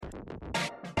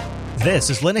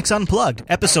This is Linux Unplugged,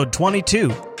 episode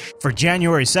 22, for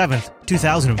January 7th,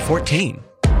 2014.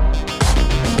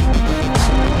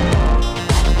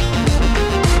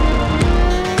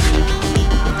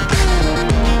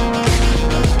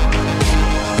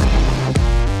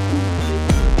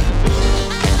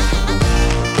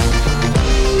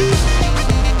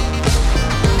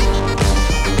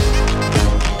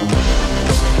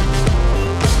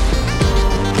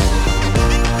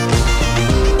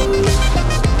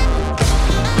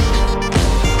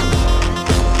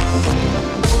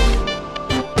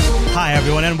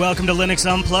 And welcome to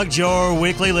Linux Unplugged, your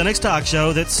weekly Linux talk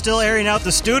show that's still airing out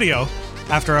the studio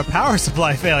after a power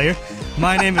supply failure.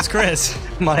 My name is Chris.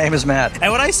 My name is Matt.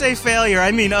 And when I say failure,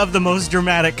 I mean of the most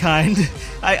dramatic kind.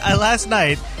 Last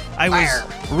night, I was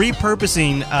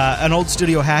repurposing an old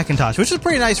Studio Hackintosh, which is a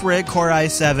pretty nice rig, Core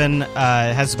i7,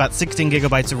 has about 16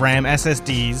 gigabytes of RAM,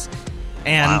 SSDs,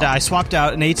 and I swapped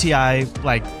out an ATI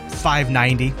like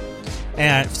 590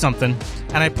 and something.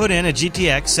 And I put in a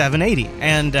GTX 780,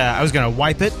 and I was going to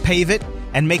wipe it, pave it,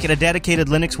 and make it a dedicated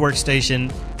Linux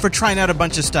workstation for trying out a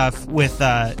bunch of stuff with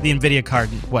the NVIDIA card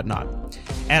and whatnot.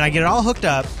 And I get it all hooked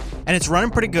up, and it's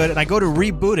running pretty good, and I go to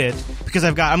reboot it because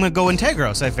I'm going to go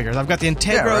Integro, so I figured. I've got the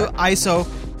Integro ISO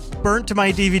burnt to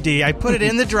my DVD. I put it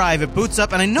in the drive, it boots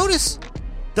up, and I notice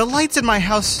the lights in my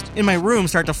house, in my room,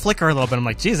 start to flicker a little bit. I'm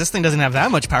like, geez, this thing doesn't have that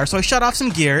much power, so I shut off some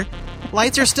gear.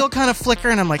 Lights are still kind of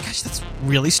flickering. I'm like, gosh, that's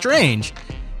really strange.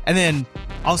 And then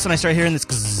all of a sudden I start hearing this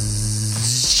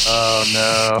gzzz. Oh,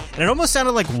 no. And it almost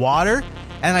sounded like water.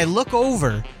 And I look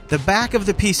over the back of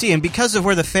the PC, and because of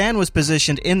where the fan was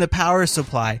positioned in the power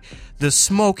supply, the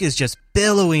smoke is just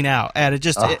billowing out at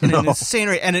an insane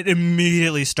rate, and it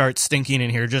immediately starts stinking in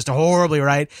here just horribly,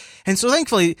 right? And so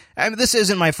thankfully, this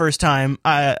isn't my first time.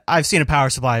 I've seen a power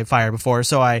supply fire before,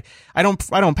 so I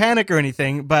don't panic or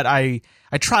anything, but I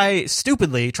tried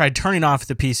turning off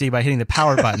the PC by hitting the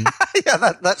power button. Yeah,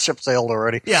 that ship sailed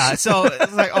already. Yeah, so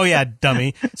it's like, oh yeah,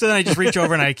 dummy. So then I just reach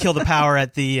over and I kill the power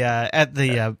at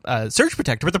the surge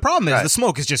protector. But the problem is the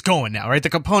smoke is just going now, right? The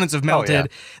components have melted. Oh, yeah.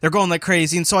 They're going like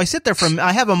crazy. And so I sit there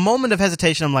I have a moment of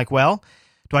hesitation. I'm like, well,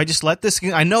 do I just let this,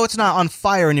 I know it's not on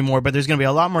fire anymore, but there's going to be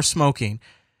a lot more smoking.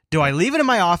 Do I leave it in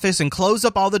my office and close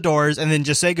up all the doors and then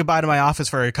just say goodbye to my office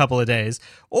for a couple of days?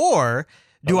 Or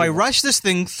do I rush this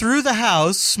thing through the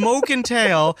house, smoke and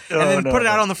tail, and then put it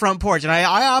out on the front porch? And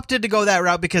I opted to go that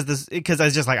route because I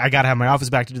was just like, I got to have my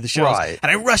office back to do the shows. Right.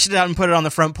 And I rushed it out and put it on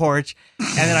the front porch.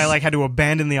 And then I had to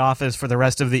abandon the office for the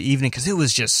rest of the evening because it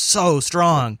was just so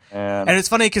strong. And it's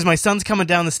funny because my son's coming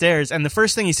down the stairs, and the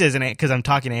first thing he says, because I'm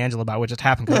talking to Angela about what just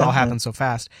happened, because it all happened so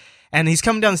fast. And he's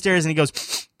coming down the stairs and he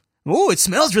goes, "Ooh, it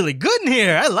smells really good in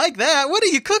here. I like that. What are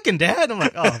you cooking, Dad?" I'm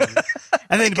like, oh.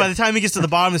 And then by the time he gets to the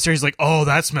bottom of the stairs, he's like, "Oh,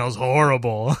 that smells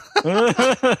horrible." So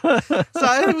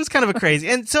it was kind of a crazy.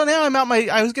 And so now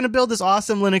I was going to build this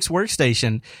awesome Linux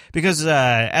workstation because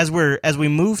as we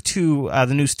move to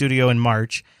the new studio in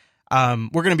March, we're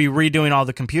going to be redoing all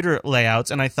the computer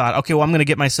layouts. And I thought, okay, well, I'm going to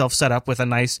get myself set up with a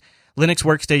nice Linux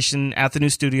workstation at the new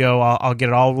studio. I'll get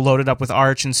it all loaded up with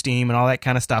Arch and Steam and all that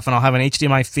kind of stuff, and I'll have an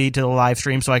HDMI feed to the live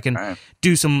stream so I can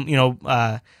do some,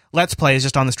 Let's Plays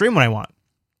just on the stream when I want.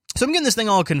 So I'm getting this thing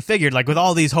all configured, like with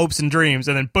all these hopes and dreams,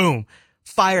 and then boom,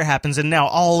 fire happens, and now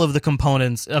all of the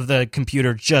components of the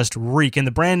computer just reek. And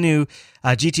the brand new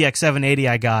GTX 780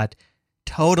 I got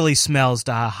totally smells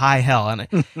to high hell.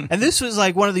 And this was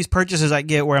like one of these purchases I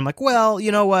get where I'm like, well,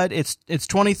 you know what? It's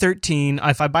 2013.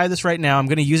 If I buy this right now, I'm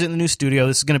going to use it in the new studio.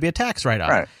 This is going to be a tax write-off.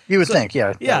 Right. You would think,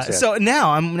 yeah. Yeah. So now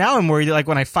I'm worried, like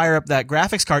when I fire up that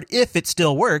graphics card, if it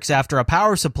still works after a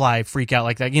power supply freak out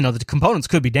like that, the components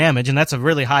could be damaged, and that's a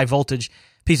really high voltage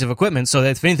piece of equipment. So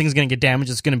if anything's going to get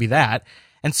damaged, it's going to be that.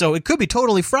 And so it could be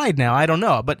totally fried now. I don't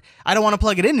know. But I don't want to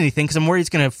plug it into anything because I'm worried it's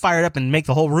going to fire it up and make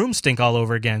the whole room stink all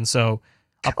over again. So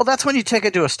well, that's when you take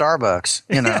it to a Starbucks,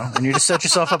 and you just set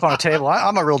yourself up on a table.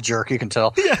 I'm a real jerk, you can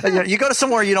tell. Yeah. You go to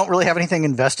somewhere you don't really have anything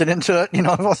invested into it,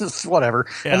 whatever,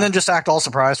 and then just act all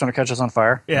surprised when it catches on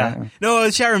fire. Yeah. No,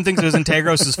 the chat room thinks it was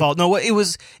Integros' fault. No, it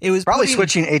was probably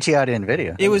switching ATI to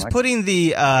NVIDIA. It was putting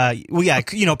the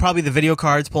probably the video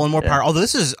cards pulling more power. Although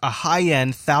this is a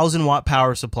high-end 1,000-watt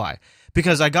power supply.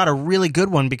 Because I got a really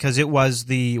good one because it was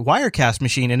the Wirecast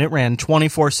machine and it ran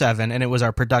 24/7 and it was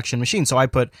our production machine. So I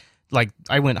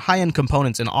went high-end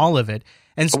components in all of it.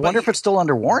 And I wonder if it's still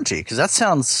under warranty, because that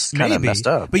sounds kind of messed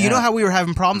up. But you know how we were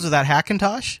having problems with that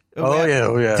Hackintosh?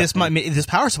 Oh, yeah. This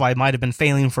power supply might have been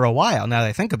failing for a while, now that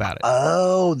I think about it.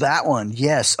 Oh, that one.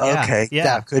 Yes. Okay. Yeah.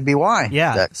 That could be why.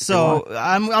 Yeah. So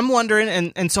I'm wondering,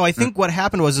 and so I think what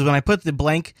happened was when I put the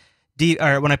blank,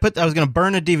 I was going to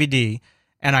burn a DVD,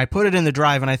 and I put it in the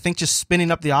drive, and I think just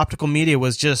spinning up the optical media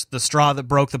was just the straw that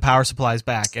broke the power supplies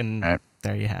back, and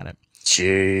there you had it.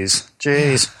 Jeez.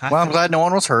 Well, I'm glad no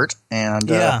one was hurt. And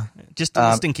just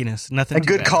stinkiness. Nothing. A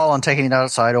good bad. call on taking it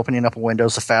outside, opening up a window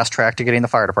is a fast track to getting the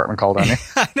fire department called on you.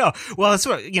 I know. Well, that's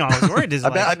what I was worried.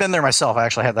 I've been there myself. I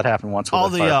actually had that happen once. All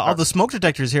the smoke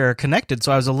detectors here are connected,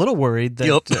 so I was a little worried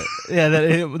that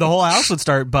the whole house would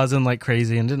start buzzing like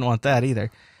crazy, and didn't want that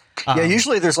either.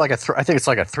 Usually there's like I think it's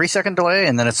like a 3-second delay,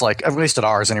 and then it's like, at least at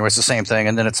ours anyway, it's the same thing,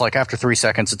 and then it's like after 3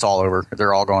 seconds, it's all over.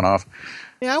 They're all going off.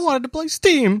 Yeah, I wanted to play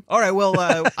Steam. All right, well,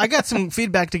 I got some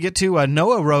feedback to get to.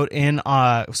 Noah wrote in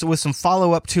with some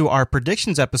follow-up to our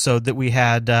predictions episode that we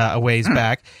had a ways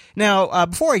back. Now,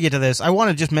 before I get to this, I want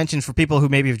to just mention for people who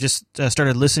maybe have just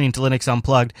started listening to Linux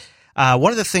Unplugged,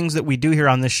 one of the things that we do here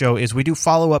on this show is we do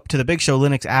follow-up to the Big Show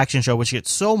Linux Action Show, which gets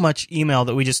so much email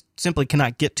that we just simply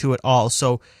cannot get to it all.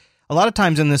 So a lot of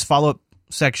times in this follow-up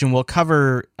section, we'll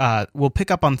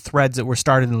pick up on threads that were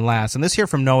started in the last, and this here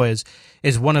from Noah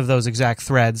is one of those exact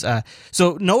threads.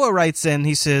 So Noah writes in,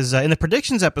 he says, in the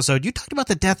predictions episode, you talked about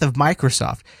the death of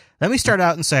Microsoft. Let me start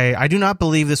out and say, I do not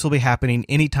believe this will be happening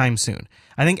anytime soon.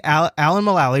 I think Alan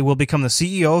Mulally will become the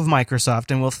CEO of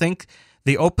Microsoft and will think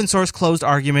the open source closed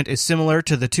argument is similar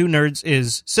to two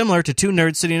nerds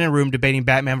sitting in a room debating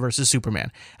Batman versus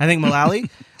Superman. I think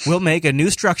Mulally will make a new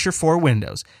structure for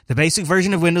Windows. The basic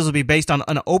version of Windows will be based on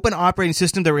an open operating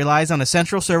system that relies on a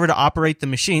central server to operate the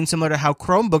machine, similar to how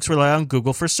Chromebooks rely on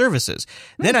Google for services.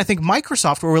 Then I think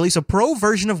Microsoft will release a pro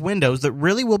version of Windows that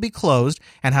really will be closed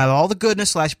and have all the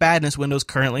goodness/badness Windows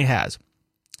currently has.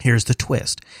 Here's the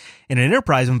twist. In an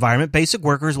enterprise environment, basic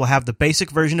workers will have the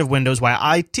basic version of Windows, while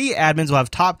IT admins will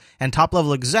have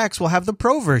top-level execs will have the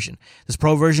pro version. This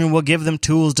pro version will give them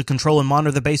tools to control and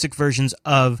monitor the basic versions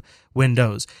of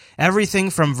Windows. Everything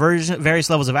from various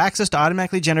levels of access to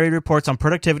automatically generated reports on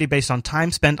productivity based on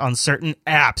time spent on certain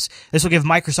apps. This will give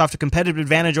Microsoft a competitive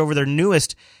advantage over their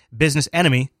newest business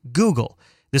enemy, Google.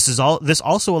 This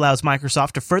also allows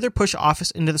Microsoft to further push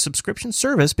Office into the subscription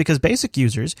service because basic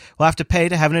users will have to pay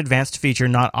to have an advanced feature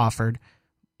not offered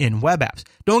in web apps.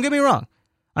 Don't get me wrong.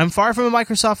 I'm far from a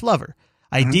Microsoft lover.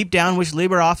 I deep down wish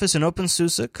LibreOffice and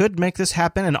OpenSUSE could make this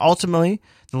happen, and ultimately,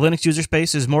 the Linux user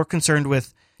space is more concerned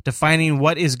with defining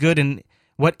what is good and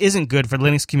what isn't good for the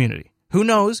Linux community. Who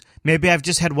knows? Maybe I've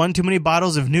just had one too many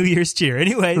bottles of New Year's cheer.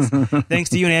 Anyways, thanks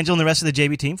to you and Angel and the rest of the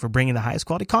JB team for bringing the highest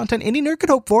quality content any nerd could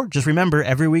hope for. Just remember,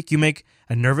 every week you make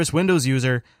a nervous Windows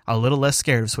user a little less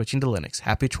scared of switching to Linux.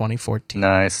 Happy 2014.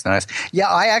 Nice. Yeah,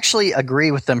 I actually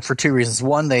agree with them for two reasons.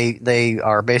 One, they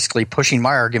are basically pushing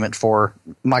my argument for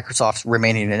Microsoft's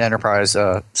remaining an enterprise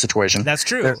situation. That's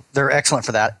true. They're excellent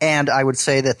for that. And I would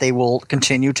say that they will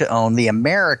continue to own the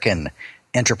American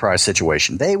enterprise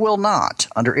situation. They will not,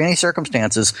 under any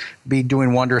circumstances, be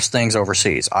doing wondrous things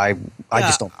overseas. I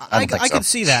just don't. I don't think so. I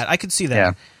could see that.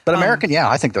 Yeah, but American,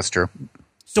 I think that's true.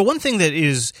 So one thing that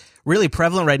is really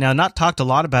prevalent right now, not talked a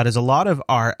lot about, is a lot of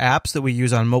our apps that we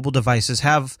use on mobile devices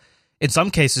have, in some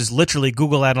cases, literally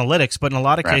Google Analytics, but in a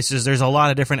lot of cases, there's a lot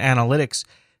of different analytics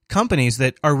companies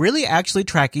that are really actually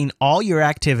tracking all your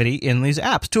activity in these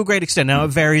apps to a great extent. Now, it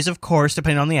varies, of course,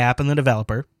 depending on the app and the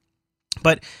developer.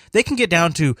 But they can get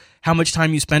down to how much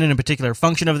time you spend in a particular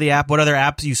function of the app, what other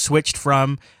apps you switched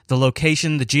from, the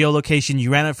location, the geolocation,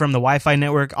 you ran it from the Wi-Fi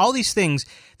network, all these things,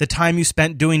 the time you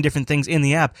spent doing different things in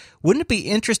the app. Wouldn't it be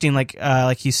interesting, like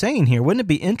he's saying here, wouldn't it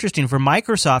be interesting for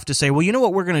Microsoft to say, well, you know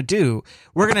what we're going to do?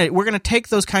 We're going to take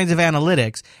those kinds of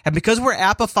analytics, and because we're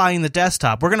appifying the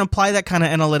desktop, we're going to apply that kind of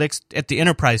analytics at the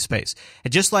enterprise space.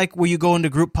 And just like where you go into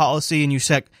group policy and you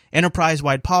set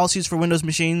enterprise-wide policies for Windows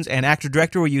machines, and Active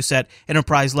Directory where you set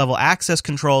enterprise-level access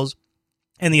controls,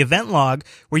 and the event log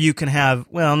where you can have,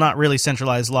 well, not really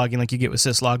centralized logging like you get with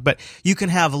syslog, but you can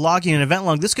have logging and event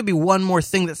log. This could be one more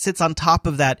thing that sits on top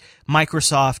of that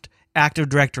Microsoft Active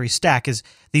Directory stack, is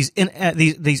these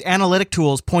analytic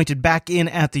tools pointed back in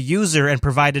at the user and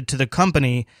provided to the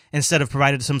company instead of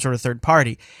provided to some sort of third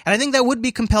party. And I think that would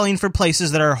be compelling for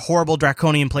places that are horrible,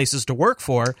 draconian places to work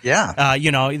for. Yeah.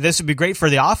 This would be great for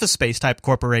the Office Space type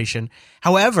corporation.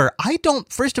 However, I don't,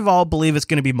 first of all, believe it's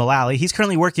going to be Mulally. He's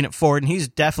currently working at Ford, and he's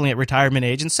definitely at retirement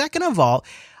age. And second of all,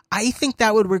 I think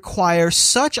that would require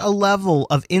such a level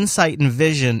of insight and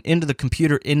vision into the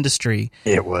computer industry.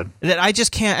 It would. That I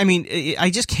just can't, I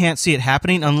just can't see it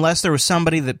happening unless there was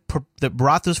somebody that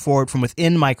brought this forward from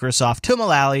within Microsoft to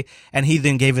Mulally, and he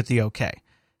then gave it the okay.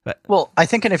 Well, I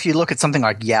think, and if you look at something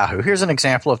like Yahoo, here's an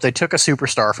example. If they took a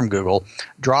superstar from Google,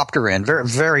 dropped her in, very,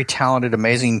 very talented,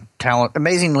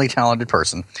 amazingly talented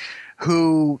person,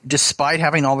 who, despite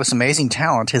having all this amazing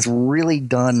talent, has really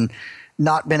done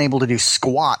not been able to do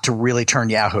squat to really turn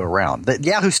Yahoo around. That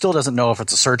Yahoo still doesn't know if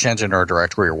it's a search engine or a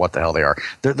directory or what the hell they are.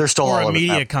 They're still or all a over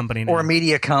media the map. company now. Or a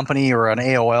media company or an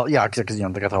AOL. Yeah, because they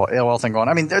got the whole AOL thing going.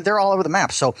 I mean, they're all over the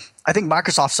map. So I think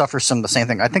Microsoft suffers some of the same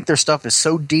thing. I think their stuff is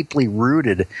so deeply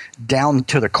rooted down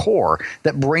to the core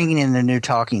that bringing in a new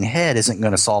talking head isn't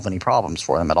going to solve any problems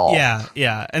for them at all.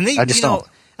 Yeah. And I just don't.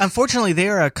 Unfortunately, they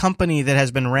are a company that has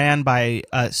been ran by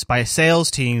a sales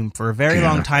team for a very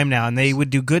long time now, and they would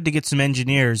do good to get some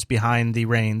engineers behind the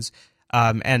reins.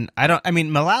 And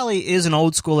Mullally is an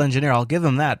old school engineer. I'll give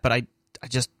him that, but I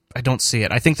don't see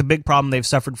it. I think the big problem they've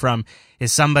suffered from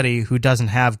is somebody who doesn't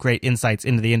have great insights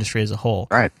into the industry as a whole.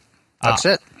 Right. That's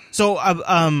it. So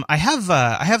I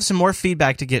have some more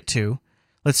feedback to get to.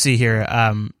 Let's see here.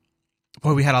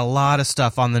 Boy, we had a lot of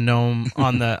stuff on the GNOME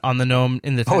on the GNOME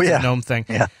in the GNOME thing.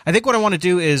 Yeah. I think what I want to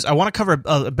do is I want to cover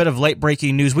a bit of late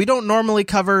breaking news. We don't normally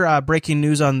cover breaking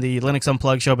news on the Linux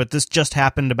Unplugged show, but this just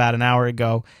happened about an hour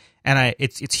ago, and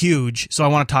it's huge. So I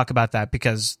want to talk about that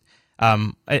because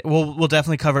we'll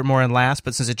definitely cover it more in last.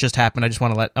 But since it just happened,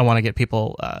 I want to get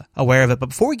people aware of it. But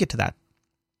before we get to that,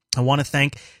 I want to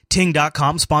thank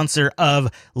Ting.com, sponsor of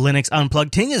Linux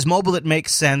Unplugged. Ting is mobile that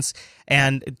makes sense,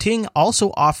 and Ting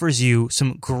also offers you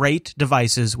some great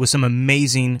devices with some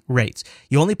amazing rates.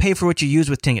 You only pay for what you use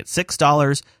with Ting. It's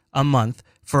 $6 a month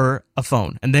for a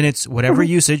phone, and then it's whatever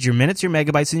usage, your minutes, your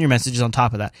megabytes, and your messages on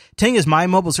top of that. Ting is my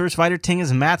mobile service provider. Ting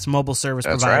is Matt's mobile service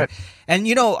provider. Right. And,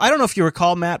 I don't know if you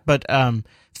recall, Matt, but a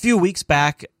few weeks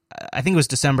back, I think it was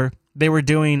December, they were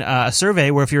doing a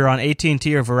survey where if you're on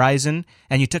AT&T or Verizon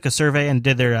and you took a survey and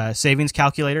did their savings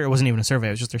calculator, it wasn't even a survey, it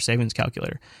was just their savings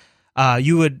calculator,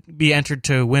 you would be entered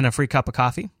to win a free cup of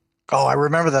coffee. Oh, I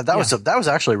remember that. That was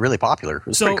actually really popular. It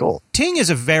was pretty cool. Ting is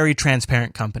a very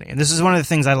transparent company, and this is one of the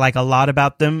things I like a lot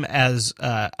about them. As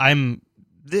I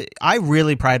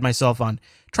really pride myself on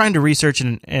trying to research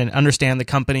and understand the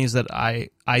companies that I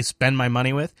spend my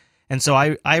money with. And so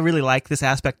I really like this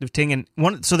aspect of Ting. And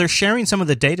so they're sharing some of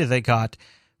the data they got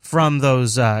from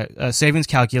those savings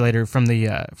calculator from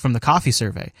the coffee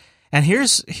survey. And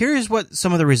here's what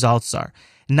some of the results are.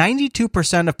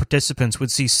 92% of participants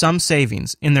would see some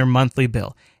savings in their monthly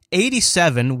bill.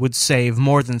 87% would save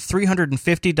more than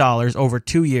 $350 over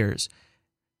 2 years,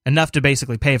 enough to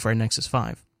basically pay for a Nexus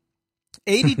 5.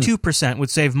 82% would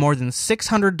save more than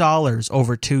 $600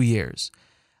 over 2 years.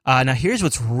 Now here's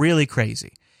what's really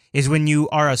crazy. Is when you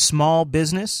are a small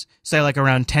business, say like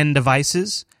around 10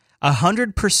 devices,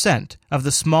 100% of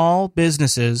the small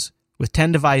businesses with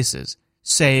 10 devices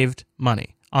saved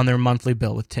money on their monthly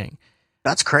bill with Ting.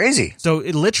 That's crazy. So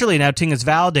literally now Ting is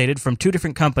validated from two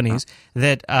different companies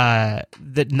that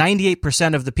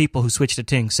 98% of the people who switch to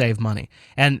Ting save money.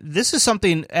 And this is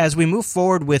something, as we move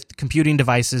forward with computing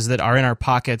devices that are in our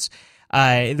pockets,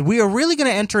 we are really going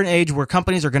to enter an age where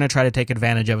companies are going to try to take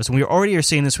advantage of us. And we already are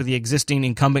seeing this with the existing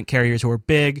incumbent carriers who are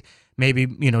big, maybe,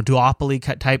 duopoly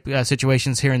type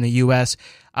situations here in the U.S.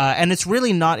 And it's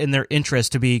really not in their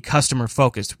interest to be customer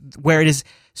focused, where it is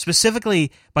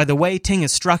specifically by the way Ting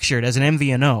is structured as an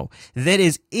MVNO, that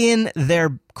is in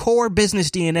their core business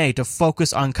DNA to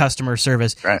focus on customer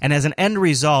service. Right. And as an end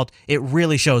result, it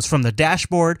really shows from the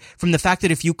dashboard, from the fact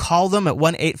that if you call them at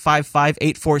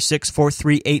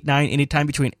 1-855-846-4389 anytime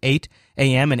between 8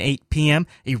 a.m. and 8 p.m.,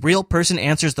 a real person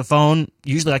answers the phone,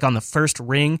 usually like on the first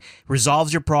ring,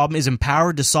 resolves your problem, is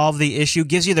empowered to solve the issue,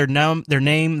 gives you their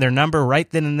name, their number right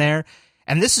then and there.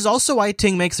 And this is also why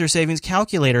Ting makes their savings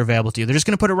calculator available to you. They're just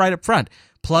going to put it right up front.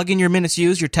 Plug in your minutes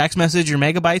used, your text message, your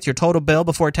megabytes, your total bill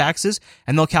before taxes,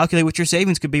 and they'll calculate what your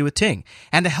savings could be with Ting.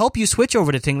 And to help you switch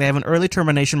over to Ting, they have an early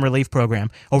termination relief program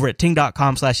over at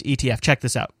ting.com/ETF. Check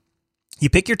this out. You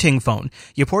pick your Ting phone,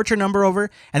 you port your number over,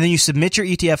 and then you submit your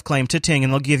ETF claim to Ting,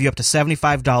 and they'll give you up to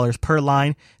 $75 per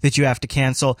line that you have to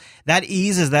cancel. That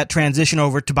eases that transition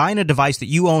over to buying a device that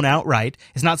you own outright.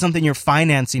 It's not something you're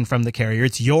financing from the carrier.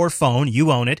 It's your phone.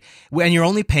 You own it, and you're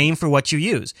only paying for what you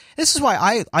use. This is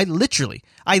why I literally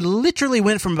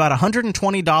went from about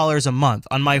 $120 a month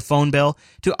on my phone bill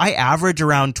to I average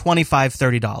around $25,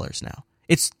 $30 now.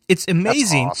 It's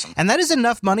amazing, awesome. And that is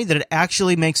enough money that it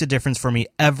actually makes a difference for me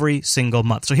every single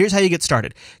month. So here's how you get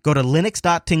started. Go to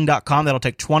linux.ting.com. That'll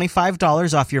take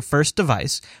 $25 off your first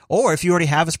device. Or if you already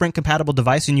have a Sprint-compatible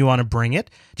device and you want to bring it,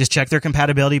 just check their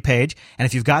compatibility page. And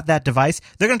if you've got that device,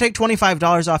 they're going to take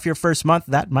 $25 off your first month.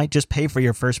 That might just pay for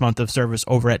your first month of service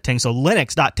over at Ting. So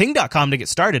linux.ting.com to get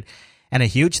started. And a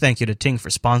huge thank you to Ting for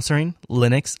sponsoring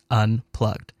Linux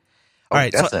Unplugged. All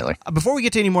right, definitely. So before we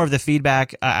get to any more of the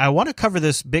feedback, I want to cover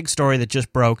this big story that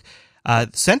just broke.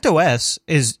 CentOS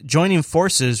is joining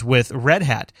forces with Red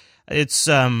Hat. It's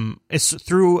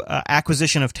through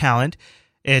acquisition of talent.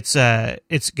 It's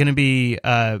going to be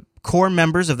core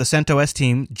members of the CentOS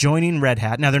team joining Red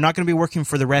Hat. Now, they're not going to be working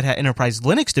for the Red Hat Enterprise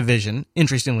Linux division,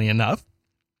 interestingly enough.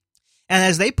 And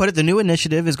as they put it, the new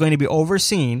initiative is going to be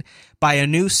overseen by a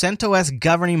new CentOS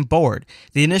governing board.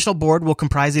 The initial board will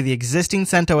comprise of the existing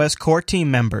CentOS core team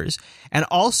members, and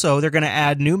also they're going to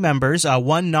add new members,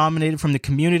 one nominated from the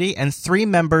community and 3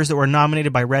 members that were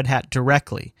nominated by Red Hat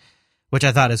directly, which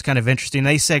I thought is kind of interesting.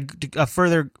 They said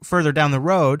further down the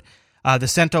road, the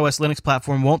CentOS Linux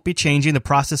platform won't be changing. The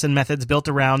process and methods built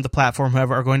around the platform,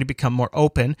 however, are going to become more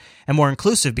open and more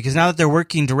inclusive, because now that they're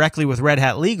working directly with Red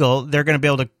Hat Legal, they're going to be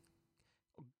able to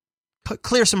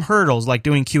clear some hurdles like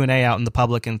doing Q&A out in the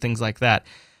public and things like that.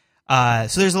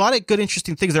 So there's a lot of good,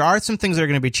 interesting things. There are some things that are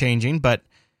going to be changing, but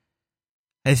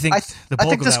I think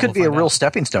this could be a real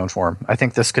stepping stone for them. I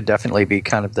think this could definitely be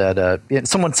kind of that.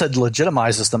 Someone said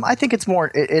legitimizes them. I think it's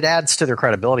more. It adds to their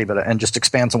credibility, and just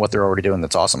expands on what they're already doing.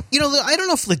 That's awesome. I don't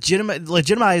know if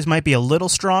legitimize might be a little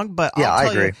strong, but yeah, I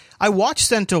agree. I watched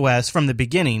CentOS from the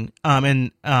beginning,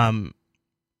 and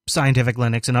Scientific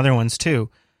Linux and other ones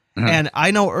too. Mm-hmm. And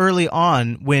I know early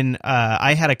on when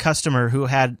I had a customer who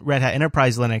had Red Hat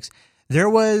Enterprise Linux, there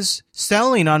was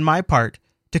selling on my part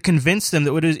to convince them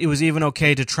that it was even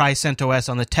okay to try CentOS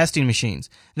on the testing machines.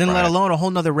 Then let alone a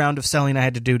whole nother round of selling I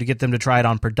had to do to get them to try it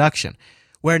on production.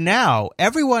 Where now,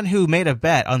 everyone who made a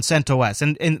bet on CentOS,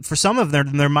 and for some of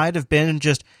them, there might have been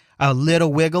just a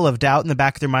little wiggle of doubt in the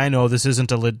back of their mind, oh, this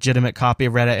isn't a legitimate copy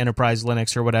of Red Hat Enterprise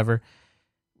Linux or whatever,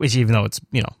 which even though it's,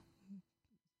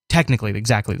 technically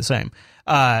exactly the same,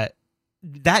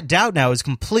 that doubt now is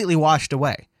completely washed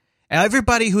away. And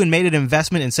everybody who had made an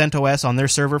investment in CentOS on their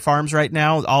server farms right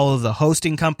now, all of the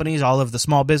hosting companies, all of the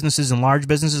small businesses and large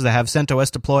businesses that have CentOS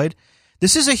deployed,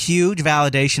 this is a huge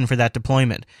validation for that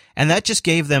deployment. And that just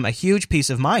gave them a huge peace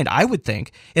of mind, I would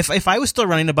think. If I was still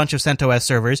running a bunch of CentOS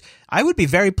servers, I would be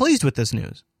very pleased with this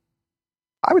news.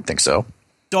 I would think so.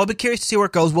 So I'll be curious to see where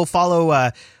it goes. We'll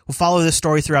follow this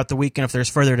story throughout the week, and if there's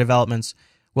further developments,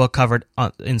 we'll cover it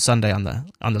in Sunday on the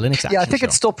Linux Action Yeah, I think Show.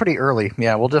 It's still pretty early.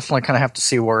 Yeah, we'll definitely kind of have to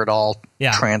see where it all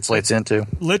translates into.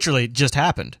 Literally just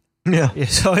happened. Yeah.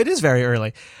 So it is very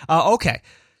early. Okay.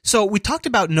 So we talked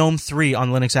about GNOME 3 on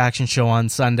Linux Action Show on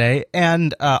Sunday,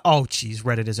 and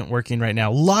Reddit isn't working right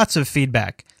now. Lots of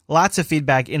feedback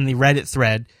in the Reddit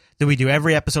thread that we do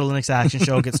every episode of Linux Action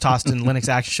Show gets tossed in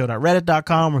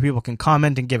linuxactionshow.reddit.com where people can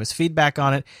comment and give us feedback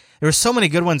on it. There were so many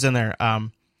good ones in there.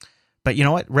 But you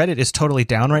know what? Reddit is totally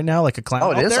down right now, like a clown.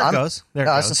 Oh, it is? There it goes. There it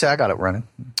goes. I was going to say, I got it running.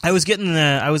 I was getting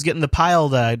the pile.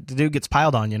 The dude gets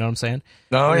piled on. You know what I'm saying?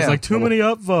 Oh, There's like too many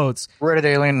upvotes. Reddit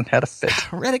alien had a fit.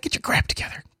 Reddit, get your crap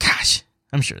together. Gosh,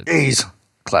 I'm sure. Jeez,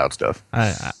 cloud stuff.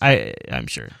 I'm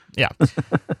sure. Yeah.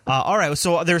 All right.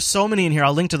 So there's so many in here.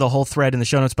 I'll link to the whole thread in the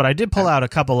show notes. But I did pull out a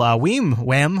couple.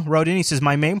 Wem wrote in. He says,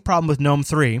 my main problem with GNOME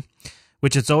 3,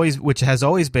 which has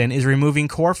always been, is removing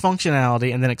core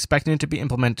functionality and then expecting it to be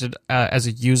implemented as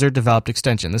a user-developed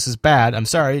extension. This is bad. I'm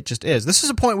sorry, it just is. This is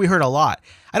a point we heard a lot.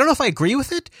 I don't know if I agree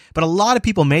with it, but a lot of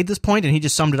people made this point, and he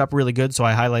just summed it up really good, so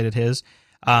I highlighted his.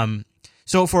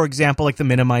 So, for example, like the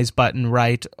minimize button,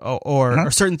 right,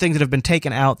 or certain things that have been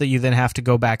taken out that you then have to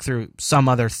go back through some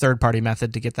other third-party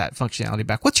method to get that functionality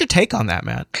back. What's your take on that,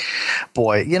 Matt?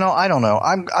 Boy, I don't know.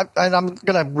 I'm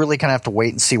gonna really kind of have to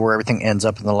wait and see where everything ends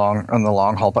up in the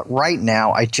long haul. But right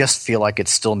now, I just feel like it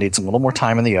still needs a little more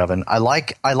time in the oven. I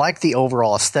like the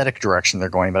overall aesthetic direction they're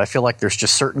going, but I feel like there's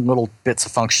just certain little bits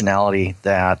of functionality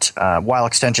that, while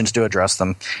extensions do address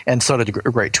them, and so do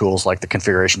great tools like the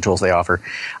configuration tools they offer,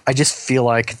 I just feel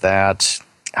like that,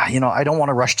 I don't want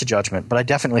to rush to judgment, but I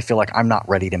definitely feel like I'm not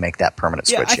ready to make that permanent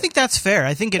switch. Yeah, I think that's fair.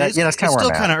 I think it is. It's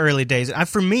still kind of early days.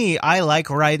 For me, I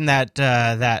like riding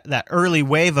that early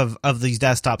wave of these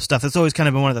desktop stuff. That's always kind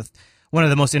of been one of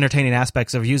the most entertaining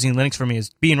aspects of using Linux for me, is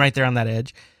being right there on that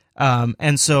edge.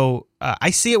 And so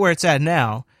I see it where it's at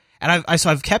now, and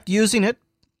I've kept using it.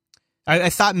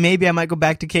 I thought maybe I might go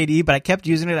back to KDE, but I kept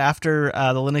using it after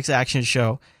the Linux Action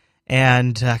Show,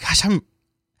 and gosh, I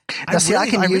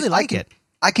really like it.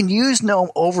 I can use GNOME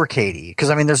over KDE because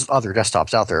there's other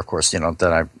desktops out there, of course,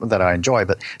 that I enjoy.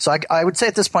 But so I would say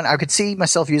at this point I could see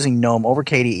myself using GNOME over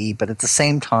KDE, but at the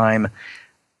same time,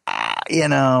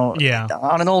 on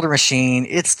an older machine,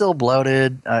 it's still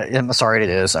bloated. I'm sorry, it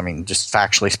is. Just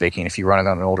factually speaking, if you run it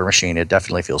on an older machine, it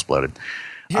definitely feels bloated.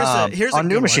 Here's on a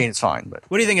new machine, one. it's fine. But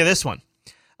what do you think of this one?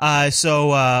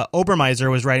 So Obermeiser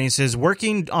was writing, says,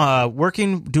 working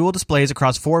dual displays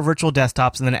across 4 virtual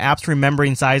desktops and then apps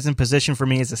remembering size and position for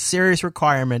me is a serious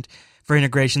requirement for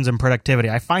integrations and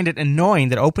productivity. I find it annoying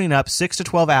that opening up 6 to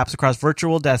 12 apps across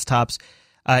virtual desktops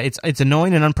It's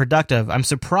annoying and unproductive. I'm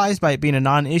surprised by it being a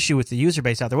non-issue with the user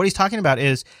base out there. What he's talking about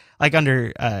is, like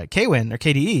under KWin or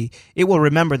KDE, it will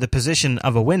remember the position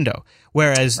of a window,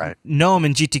 whereas GNOME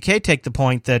and GTK take the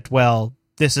point that, well,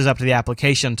 this is up to the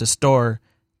application to store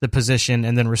the position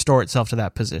and then restore itself to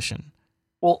that position.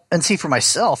 Well, and see, for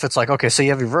myself, it's like, okay, so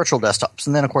you have your virtual desktops,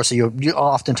 and then, of course, you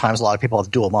oftentimes, a lot of people have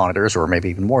dual monitors, or maybe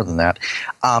even more than that.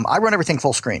 I run everything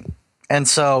full screen. And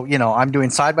so, I'm doing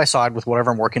side by side with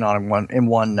whatever I'm working on in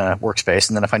one workspace,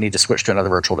 and then if I need to switch to another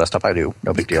virtual desktop, I do.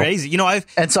 No big deal. Crazy,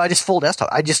 and so I just full desktop.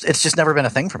 It's just never been a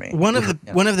thing for me. One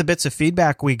of the bits of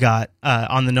feedback we got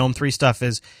on the GNOME 3 stuff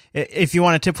is, if you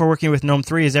want a tip for working with GNOME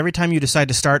 3, is every time you decide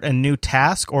to start a new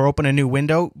task or open a new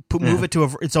window, move it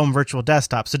to its own virtual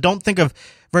desktop. So don't think of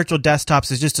virtual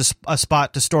desktops as just a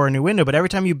spot to store a new window, but every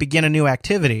time you begin a new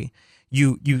activity,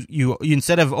 you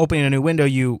instead of opening a new window,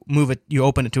 you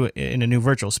open it in a new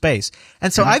virtual space.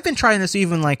 And so I've been trying this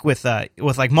even like with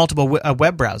like multiple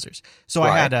web browsers. So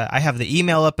I have the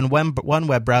email up in one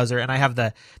web browser, and I have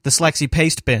the Slexy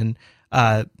Pastebin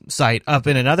site up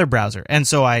in another browser. And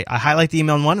so I highlight the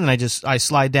email in one, and I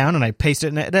slide down and I paste it,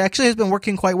 and it actually has been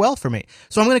working quite well for me.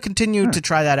 So I'm going to continue to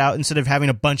try that out instead of having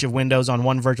a bunch of windows on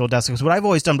one virtual desktop. Because what I've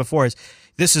always done before is,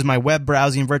 this is my web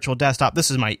browsing virtual desktop,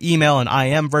 this is my email and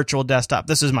IM virtual desktop,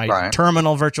 this is my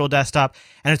terminal virtual desktop,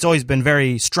 and it's always been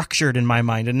very structured in my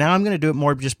mind. And now I'm going to do it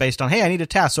more just based on, hey, I need a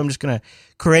task, so I'm just going to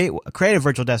create a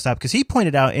virtual desktop. Because he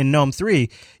pointed out in GNOME 3,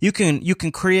 you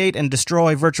can create and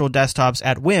destroy virtual desktops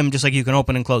at whim, just like you can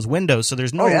open and close Windows, so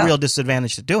there's no real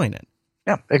disadvantage to doing it.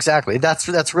 Yeah, exactly.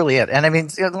 That's really it. And I mean,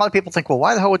 a lot of people think, well,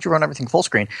 why the hell would you run everything full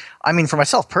screen? I mean, for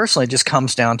myself personally, it just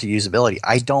comes down to usability.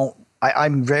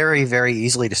 I'm very, very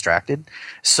easily distracted,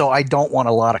 so I don't want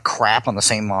a lot of crap on the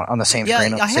same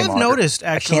screen. I have noticed,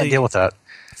 actually, I can't deal with that.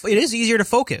 It is easier to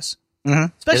focus,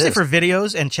 especially for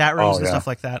videos and chat rooms and stuff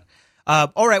like that.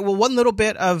 All right, well, one little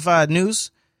bit of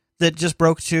news that just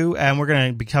broke too, and we're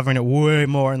going to be covering it way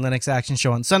more in Linux Action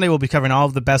Show on Sunday. We'll be covering all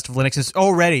of the best of Linux. It's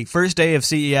already first day of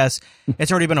CES.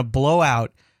 It's already been a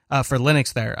blowout for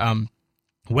Linux there.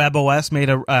 WebOS made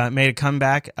a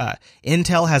comeback.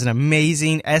 Intel has an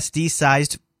amazing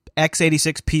SD-sized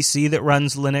x86 PC that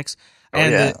runs Linux,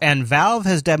 and Valve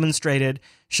has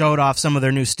showed off some of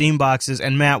their new Steam boxes.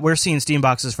 And Matt, we're seeing Steam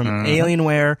boxes from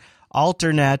Alienware,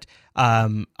 Alternet,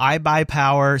 iBuyPower,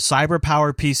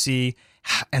 CyberPower PC,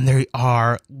 and they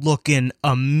are looking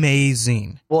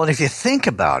amazing. Well, and if you think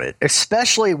about it,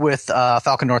 especially with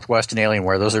Falcon Northwest and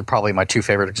Alienware, those are probably my two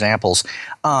favorite examples.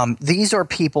 These are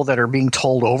people that are being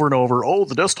told over and over, oh,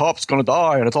 the desktop's going to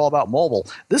die and it's all about mobile.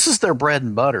 This is their bread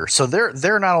and butter. So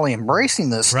they're not only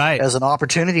embracing this as an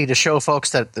opportunity to show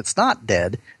folks that it's not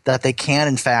dead, that they can,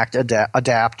 in fact,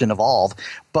 adapt and evolve,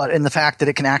 but in the fact that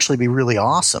it can actually be really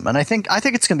awesome. And I think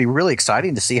it's going to be really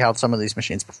exciting to see how some of these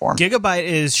machines perform. Gigabyte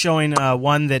is showing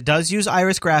one that does use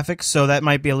Iris graphics, so that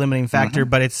might be a limiting factor,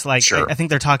 but it's like, I think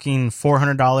they're talking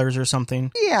 $400 or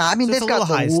something. Yeah, I mean, so they've got a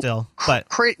little high still. But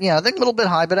they're a little bit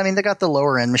high, but I mean, they got the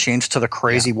lower end machines to the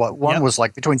crazy. One was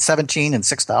like between $17,000 and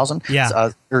 $6,000. Yeah.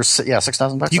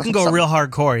 $6,000. You can go real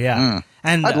hardcore,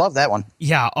 And I'd love that one.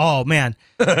 Yeah. Oh, man.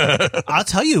 I'll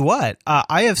tell you what.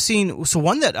 I have seen. So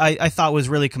one that I thought was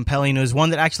really compelling was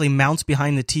one that actually mounts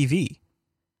behind the TV.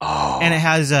 Oh. And it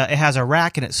has a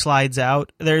rack and it slides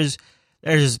out. There's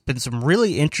been some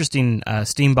really interesting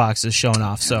Steam boxes shown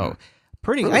off. So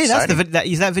pretty. Really hey,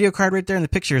 that video card right there in the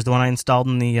picture is the one I installed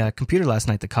in the computer last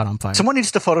night that caught on fire. Someone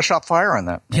needs to Photoshop fire on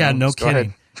that. Yeah, no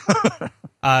kidding.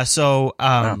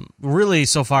 Really,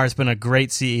 so far it's been a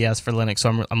great CES for Linux.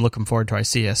 So I'm looking forward to our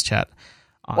CES chat.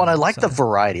 Well, I like the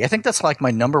variety. I think that's like my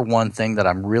number one thing that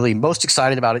I'm really most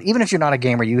excited about it. Even if you're not a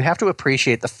gamer, you have to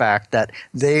appreciate the fact that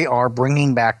they are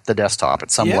bringing back the desktop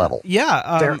at some level.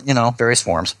 Yeah, various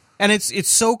forms. And it's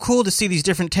so cool to see these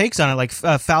different takes on it. Like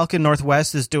Falcon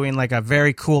Northwest is doing like a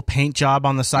very cool paint job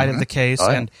on the side of the case,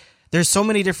 and there's so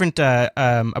many different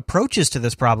approaches to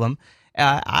this problem.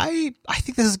 I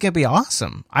think this is going to be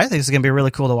awesome. I think this is going to be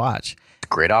really cool to watch.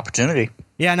 Great opportunity.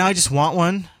 Yeah, now I just want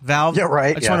one. Valve. Yeah,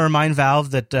 right. I just want to remind Valve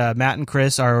that Matt and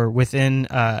Chris are within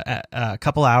a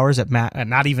couple hours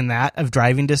not even that of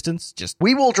driving distance.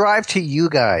 We will drive to you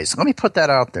guys. Let me put that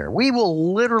out there. We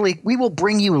will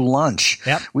bring you lunch.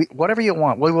 Yep. Whatever you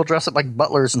want. We will dress up like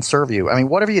butlers and serve you. I mean,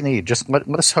 whatever you need. Just let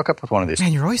us hook up with one of these.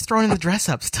 Man, you're always throwing in the dress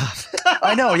up stuff.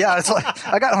 I know. Yeah, it's like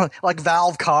I got like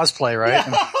Valve cosplay, right?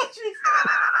 Yeah.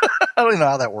 I don't even know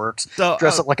how that works. So,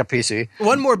 dress up like a PC.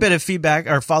 One more bit of feedback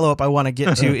or follow-up I want to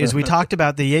get to is we talked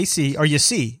about the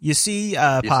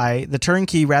YaCy Pi, the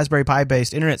turnkey Raspberry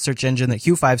Pi-based internet search engine that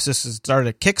Q5 Systems started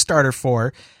a Kickstarter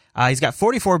for. He's got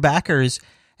 44 backers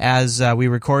as we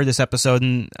record this episode,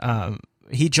 and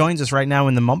he joins us right now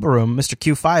in the Mumble Room. Mr.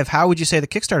 Q5, how would you say the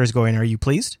Kickstarter is going? Are you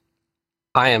pleased?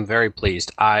 I am very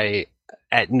pleased. I,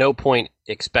 at no point,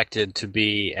 expected to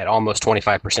be at almost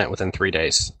 25% within 3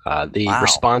 days. The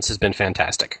response has been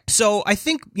fantastic. So I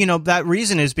think, that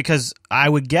reason is because I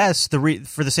would guess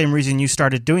for the same reason you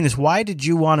started doing this. Why did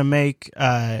you want to make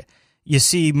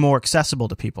YaCy more accessible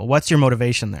to people? What's your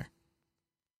motivation there?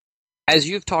 As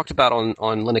you've talked about on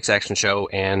Linux Action Show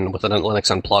and with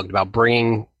Linux Unplugged, about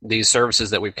bringing these services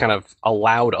that we've kind of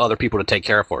allowed other people to take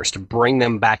care of for us, to bring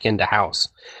them back into house.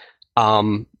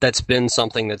 That's been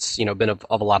something that's been of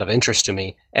a lot of interest to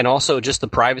me, and also just the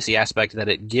privacy aspect that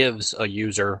it gives a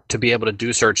user to be able to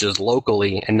do searches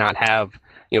locally and not have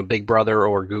Big Brother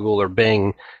or Google or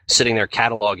Bing sitting there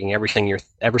cataloging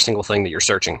every single thing that you're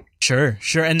searching. Sure.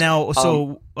 And now,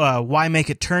 why make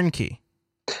it turnkey?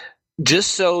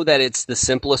 Just so that it's the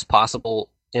simplest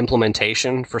possible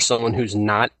implementation for someone who's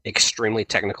not extremely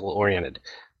technical oriented.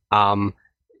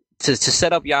 To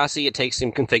set up YaCy, it takes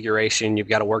some configuration. You've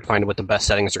got to work to find what the best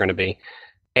settings are going to be.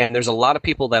 And there's a lot of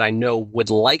people that I know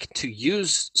would like to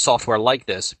use software like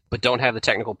this, but don't have the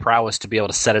technical prowess to be able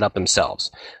to set it up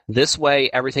themselves. This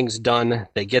way, everything's done.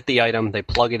 They get the item, they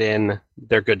plug it in,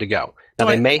 they're good to go. Now,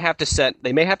 they may have to set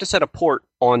a port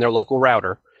on their local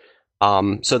router,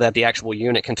 so that the actual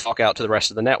unit can talk out to the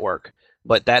rest of the network.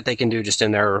 But that they can do just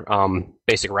in their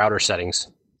basic router settings.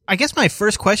 I guess my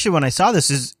first question when I saw this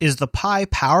is the Pi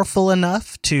powerful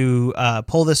enough to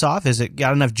pull this off? Is it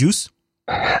got enough juice?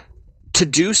 To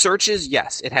do searches,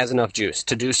 yes, it has enough juice.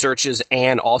 To do searches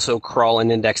and also crawl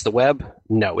and index the web,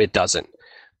 no, it doesn't.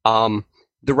 The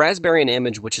Raspberry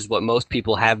Image, which is what most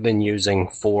people have been using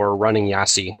for running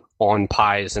YaCy on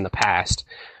Pis in the past,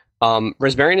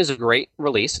 Raspberry is a great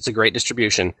release. It's a great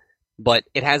distribution, but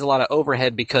it has a lot of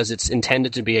overhead because it's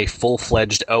intended to be a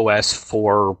full-fledged OS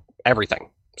for everything.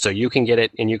 So you can get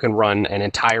it and you can run an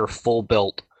entire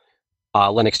full-built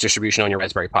Linux distribution on your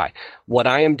Raspberry Pi. What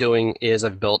I am doing is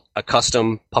I've built a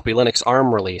custom Puppy Linux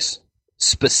ARM release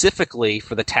specifically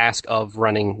for the task of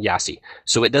running YaCy.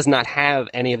 So it does not have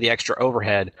any of the extra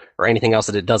overhead or anything else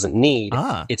that it doesn't need.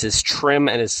 It's as trim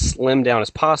and as slimmed down as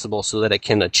possible so that it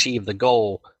can achieve the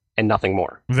goal and nothing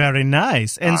more. Very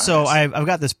nice. And so I've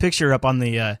got this picture up on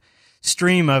the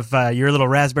stream of your little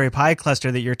Raspberry Pi cluster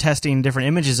that you're testing different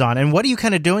images on. And what are you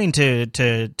kind of doing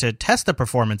to test the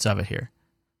performance of it here?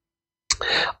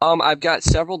 I've got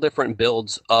several different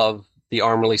builds of the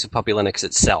ARM release of Puppy Linux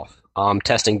itself,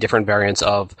 testing different variants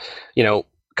of,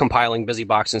 compiling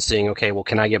BusyBox and seeing, okay, well,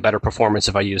 can I get better performance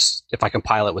if I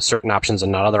compile it with certain options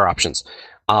and not other options?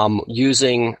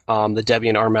 Using the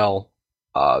Debian RML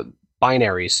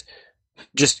binaries,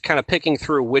 just kind of picking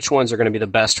through which ones are going to be the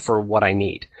best for what I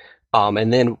need.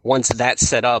 And then once that's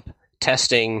set up,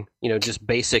 testing, just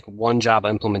basic one Java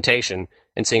implementation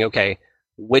and seeing, okay,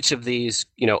 which of these,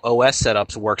 OS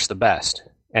setups works the best.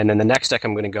 And then the next step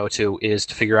I'm going to go to is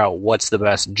to figure out what's the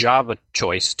best Java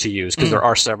choice to use, because there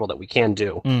are several that we can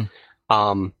do.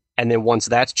 And then once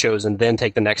that's chosen, then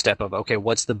take the next step of, okay,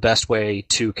 what's the best way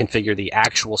to configure the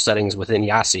actual settings within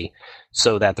YaCy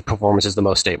so that the performance is the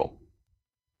most stable.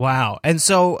 Wow. And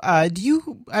so are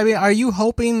you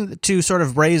hoping to sort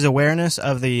of raise awareness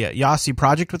of the YaCy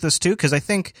project with this too? Because I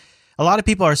think a lot of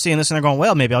people are seeing this and they're going,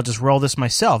 well, maybe I'll just roll this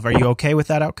myself. Are you okay with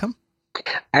that outcome?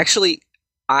 Actually,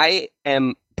 I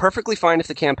am perfectly fine if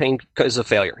the campaign is a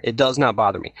failure. It does not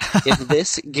bother me. If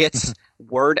this gets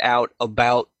word out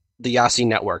about the YaCy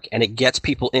network and it gets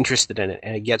people interested in it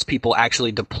and it gets people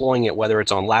actually deploying it, whether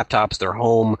it's on laptops, their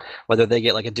home, whether they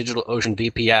get like a DigitalOcean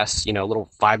VPS, a little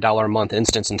 $5 a month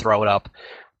instance and throw it up,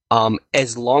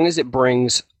 as long as it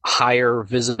brings higher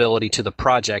visibility to the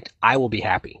project, I will be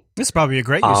happy. This is probably a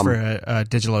great use for a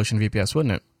DigitalOcean VPS,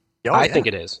 wouldn't it? I think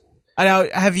it is. Now,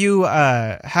 have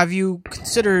you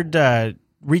considered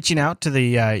reaching out to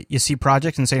the YaCy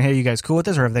project and saying, hey, you guys cool with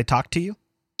this, or have they talked to you?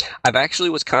 I've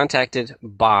actually was contacted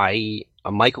by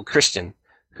Michael Christian,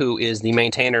 who is the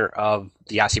maintainer of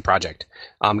the YaCy project.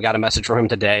 Got a message from him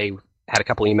today, had a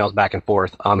couple emails back and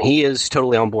forth. He is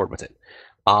totally on board with it.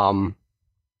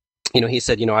 He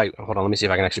said, hold on, let me see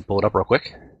if I can actually pull it up real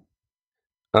quick.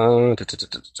 Hold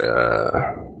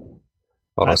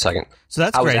on a second. So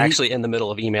that's great. I was actually in the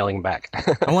middle of emailing back.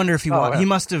 I wonder if he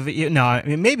must have.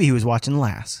 Maybe he was watching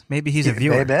Lass. Maybe he's a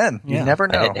viewer. You never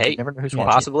know. Hey, you never know who's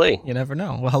watching. Possibly. You never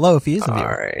know. Well, hello if he is a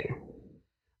viewer.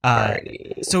 All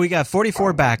right. So we got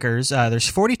 44 backers. There's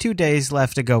 42 days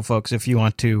left to go, folks. If you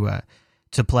want to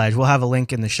pledge, we'll have a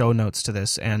link in the show notes to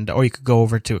this, or you could go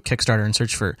over to Kickstarter and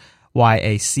search for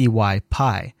YaCy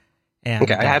Pi. And,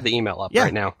 okay, I have the email up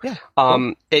right now. Yeah.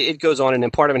 It goes on, and then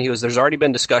part of it, he goes, there's already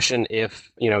been discussion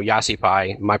if, Yasi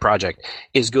Pi, my project,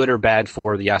 is good or bad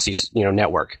for the Yasi,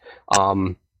 network.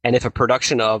 And if a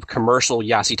production of commercial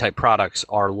Yasi type products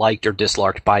are liked or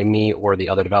disliked by me or the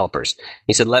other developers.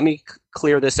 He said, let me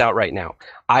clear this out right now.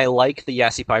 I like the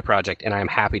Yasi Pi project, and I am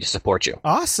happy to support you.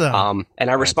 Awesome. And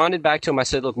I responded back to him. I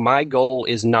said, look, my goal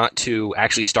is not to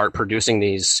actually start producing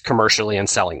these commercially and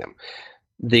selling them.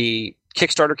 The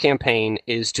Kickstarter campaign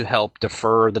is to help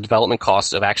defer the development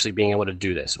costs of actually being able to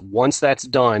do this. Once that's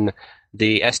done,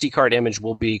 the SD card image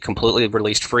will be completely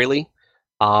released freely.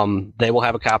 They will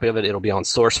have a copy of it. It'll be on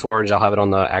SourceForge. I'll have it on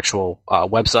the actual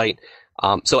website.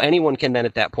 So anyone can then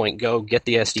at that point go get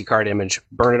the SD card image,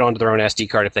 burn it onto their own SD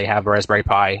card if they have a Raspberry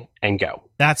Pi, and go.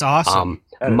 That's awesome.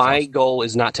 My goal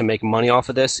is not to make money off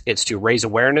of this. It's to raise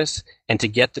awareness and to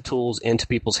get the tools into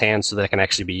people's hands so that it can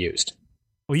actually be used.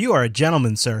 Well, you are a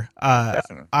gentleman, sir.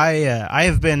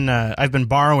 I've been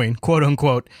borrowing, quote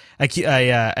unquote,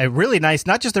 a really nice,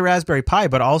 not just the Raspberry Pi,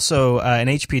 but also an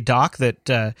HP dock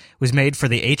that was made for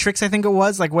the Atrix, I think it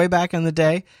was, like way back in the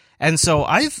day. And so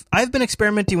I've been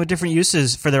experimenting with different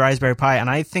uses for the Raspberry Pi, and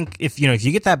I think if you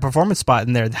get that performance spot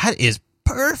in there, that is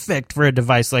perfect for a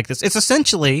device like this. It's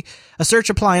essentially a search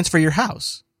appliance for your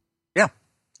house. Yeah.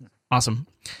 Awesome.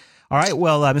 All right,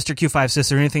 well, Mr. Q5 Sis, is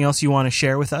there anything else you want to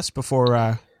share with us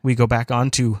before we go back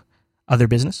on to other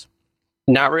business?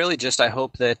 Not really. Just I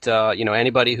hope that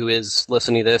anybody who is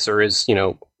listening to this or is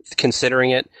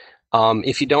considering it,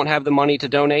 if you don't have the money to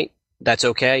donate, that's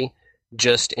okay.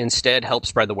 Just instead help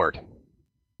spread the word.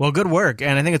 Well, good work,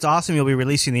 and I think it's awesome you'll be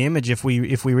releasing the image if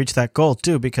we reach that goal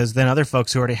too, because then other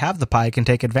folks who already have the Pi can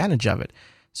take advantage of it.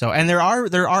 So, and there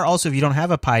are also, if you don't have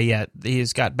a Pi yet,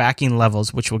 he's got backing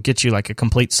levels, which will get you like a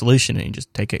complete solution, and you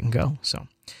just take it and go. So,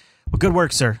 well, good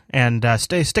work, sir. And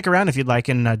stick around if you'd like,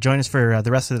 and join us for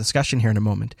the rest of the discussion here in a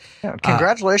moment. Yeah,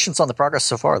 congratulations on the progress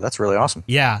so far. That's really awesome.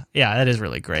 Yeah, that is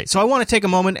really great. So I want to take a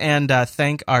moment and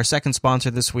thank our second sponsor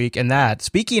this week, and that,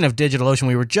 speaking of DigitalOcean,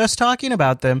 we were just talking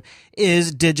about them,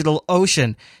 is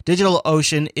DigitalOcean.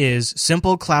 DigitalOcean is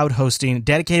simple cloud hosting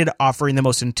dedicated to offering the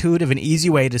most intuitive and easy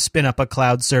way to spin up a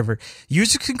cloud server.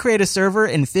 Users can create a server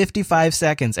in 55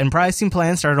 seconds, and pricing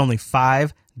plans start at only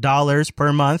 $5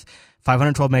 per month.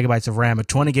 512 megabytes of RAM, a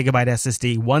 20 gigabyte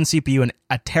SSD, one CPU, and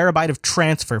a terabyte of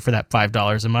transfer for that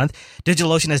 $5 a month.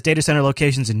 DigitalOcean has data center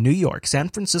locations in New York, San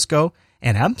Francisco,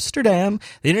 and Amsterdam.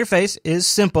 The interface is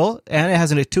simple, and it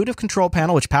has an intuitive control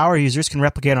panel which power users can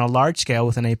replicate on a large scale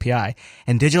with an API.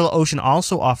 And DigitalOcean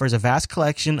also offers a vast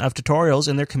collection of tutorials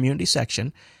in their community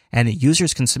section, and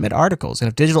users can submit articles. And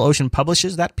if DigitalOcean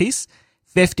publishes that piece,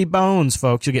 50 bones,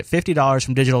 folks. You'll get $50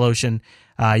 from DigitalOcean.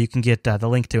 You can get the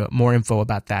link to it, more info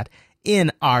about that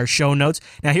in our show notes.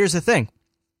 Now, here's the thing.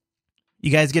 You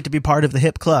guys get to be part of the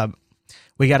HIP Club.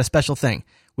 We got a special thing.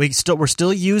 We're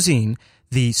still using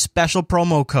the special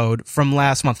promo code from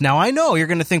last month. Now, I know you're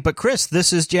going to think, but Chris,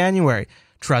 this is January.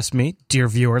 Trust me, dear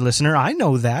viewer, listener, I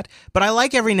know that. But I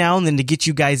like every now and then to get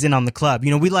you guys in on the club.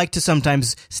 We like to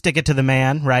sometimes stick it to the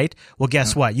man, right? Well,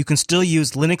 guess what? You can still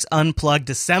use Linux Unplugged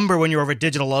December when you're over at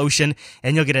DigitalOcean,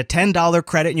 and you'll get a $10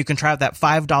 credit, and you can try out that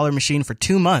 $5 machine for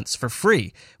 2 months for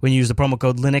free when you use the promo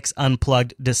code Linux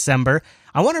Unplugged December.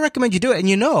 I want to recommend you do it,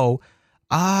 and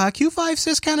Q5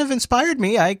 Sis kind of inspired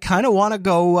me. I kind of want to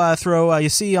go throw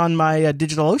on my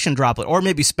DigitalOcean droplet, or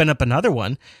maybe spin up another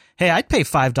one. Hey, I'd pay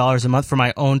 $5 a month for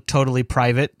my own totally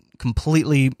private,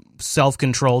 completely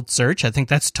self-controlled search. I think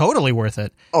that's totally worth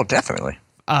it. Oh, definitely.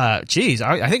 I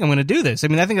think I'm going to do this. I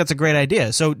think that's a great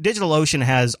idea. So DigitalOcean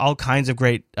has all kinds of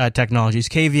great technologies.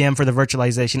 KVM for the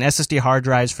virtualization, SSD hard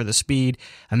drives for the speed,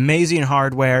 amazing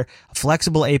hardware, a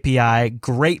flexible API,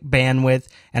 great bandwidth,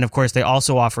 and of course they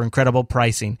also offer incredible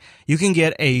pricing. You can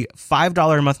get a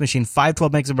 $5 a month machine,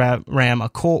 512 megs of RAM,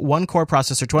 one core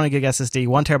processor, 20 gig SSD,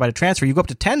 1 terabyte of transfer. You go up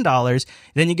to $10,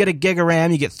 then you get a gig of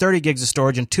RAM, you get 30 gigs of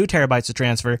storage, and 2 terabytes of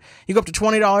transfer. You go up to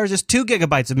 $20, it's 2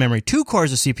 gigabytes of memory, 2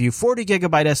 cores of CPU, 40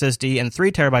 gigabyte SSD, and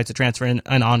 3 terabytes of transfer, and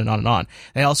on and on and on.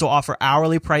 They also offer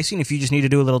hourly pricing if you just need to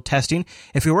do a little testing.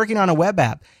 If you're working on a web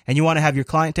app and you want to have your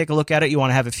client take a look at it, you want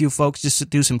to have a few folks just to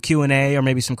do some Q&A or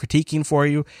maybe some critiquing for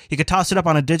you, you could toss it up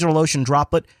on a DigitalOcean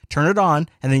droplet, turn it on,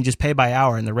 and then you just pay by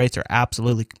hour, and the rates are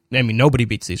absolutely, nobody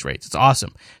beats these rates. It's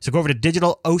awesome. So go over to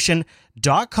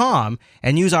DigitalOcean.com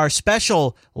and use our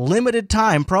special limited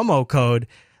time promo code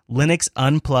Linux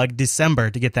Unplugged December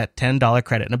to get that $10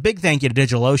 credit. And a big thank you to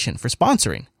DigitalOcean for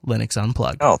sponsoring Linux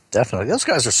Unplugged. Oh, definitely. Those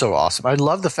guys are so awesome. I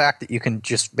love the fact that you can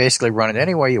just basically run it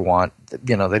any way you want.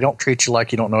 They don't treat you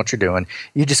like you don't know what you're doing.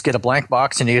 You just get a blank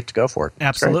box and you get to go for it.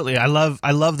 Absolutely. I love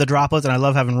the droplets, and I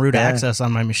love having root access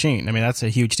on my machine. That's a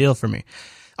huge deal for me.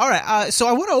 All right, so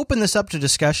I want to open this up to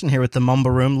discussion here with the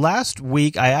Mumble Room. Last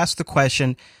week, I asked the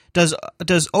question, does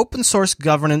open source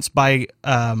governance by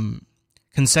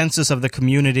consensus of the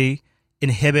community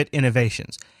inhibit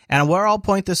innovations? And where I'll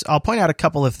point out a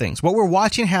couple of things. What we're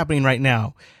watching happening right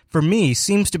now, for me,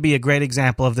 seems to be a great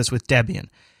example of this with Debian.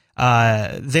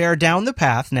 They're down the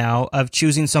path now of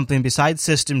choosing something besides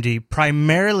systemd,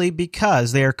 primarily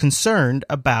because they are concerned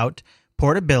about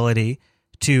portability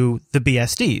to the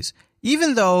BSDs.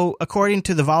 Even though, according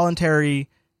to the voluntary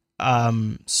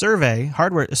software survey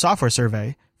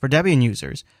for Debian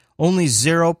users, only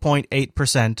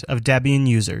 0.8% of Debian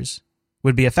users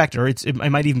would be affected, or it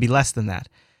might even be less than that.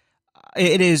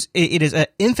 It is an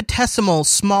infinitesimal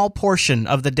small portion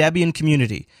of the Debian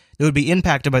community that would be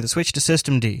impacted by the switch to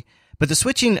systemd. But the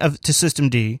switching to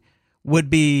systemd would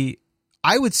be,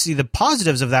 I would see the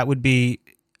positives of that would be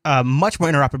much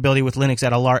more interoperability with Linux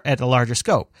at a larger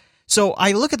scope. So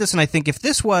I look at this and I think if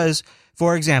this was,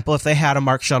 for example, if they had a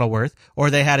Mark Shuttleworth or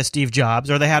they had a Steve Jobs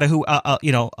or they had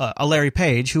a Larry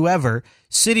Page, whoever,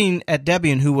 sitting at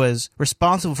Debian who was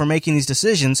responsible for making these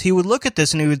decisions, he would look at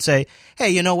this and he would say, hey,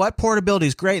 you know what? Portability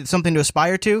is great. It's something to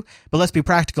aspire to, but let's be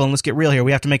practical and let's get real here.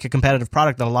 We have to make a competitive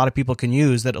product that a lot of people can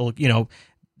use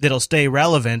that'll stay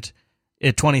relevant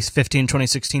in 2015,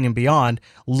 2016 and beyond.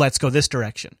 Let's go this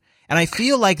direction. And I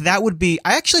feel like that would be,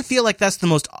 I actually feel like that's the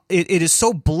most, it is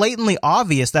so blatantly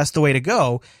obvious that's the way to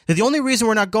go, that the only reason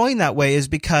we're not going that way is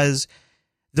because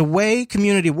the way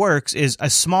community works is a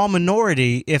small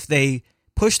minority, if they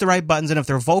push the right buttons and if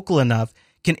they're vocal enough,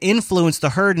 can influence the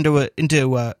herd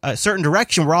into a certain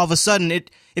direction where all of a sudden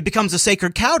it becomes a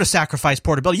sacred cow to sacrifice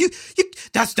portability.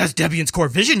 That's Debian's core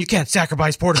vision. You can't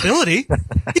sacrifice portability.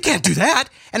 You can't do that.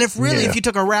 And if you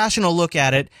took a rational look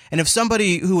at it, and if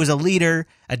somebody who was a leader,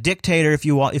 a dictator, if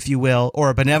you will, or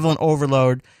a benevolent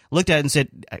overlord looked at it and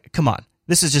said, "Come on,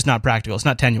 this is just not practical. It's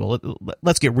not tenable.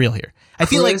 Let's get real here." I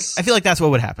feel like that's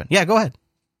what would happen. Yeah, go ahead.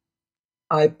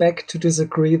 I beg to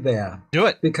disagree there. Do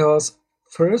it. Because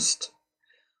first,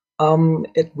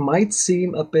 it might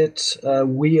seem a bit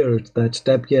weird that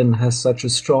Debian has such a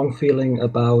strong feeling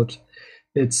about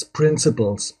its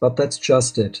principles, but that's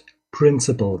just it.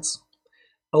 Principles.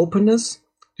 Openness,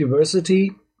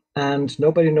 diversity, and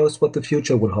nobody knows what the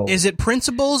future will hold. Is it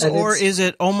principles, or is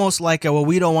it almost like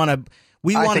we don't want to...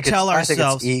 We want to tell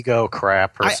ourselves. I think it's ego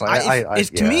crap. Personally,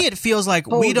 to me, it feels like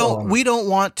we don't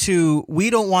want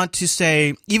to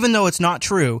say, even though it's not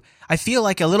true. I feel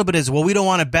like a little bit is, we don't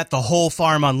want to bet the whole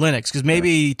farm on Linux because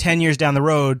maybe 10 years down the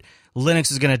road,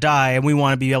 Linux is going to die, and we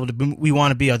want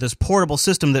to be this portable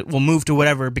system that will move to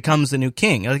whatever becomes the new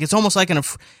king. Like it's almost like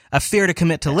a fear to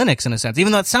commit to Linux in a sense,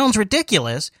 even though it sounds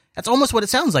ridiculous. That's almost what it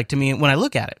sounds like to me when I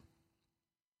look at it.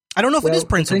 I don't know if it is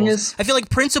principles. I feel like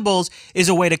principles is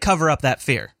a way to cover up that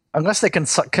fear. Unless they can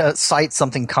cite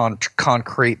something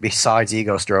concrete besides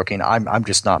ego stroking, I'm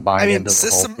just not buying into the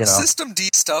whole,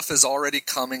 Systemd stuff is already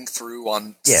coming through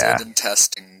on SID and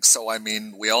testing, so I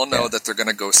mean, we all know that they're going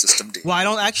to go Systemd. Well, I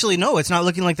don't actually know. It's not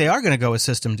looking like they are going to go with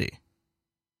Systemd.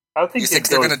 I think you think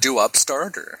they're going to do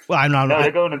Upstart? Or? Well, I'm not. No,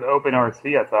 they're going to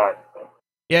OpenRC, I thought.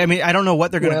 Yeah, I mean, I don't know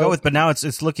what they're going to go with, but now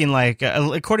it's looking like,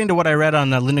 according to what I read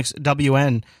on Linux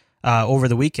WN over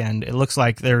the weekend, it looks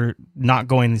like they're not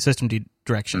going the Systemd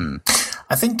direction.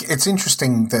 I think it's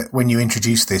interesting that when you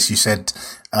introduced this, you said,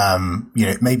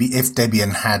 maybe if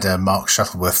Debian had a Mark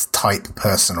Shuttleworth type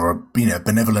person or a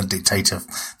benevolent dictator,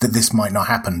 that this might not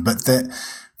happen. But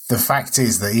the fact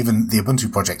is that even the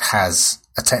Ubuntu project has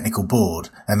a technical board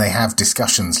and they have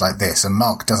discussions like this, and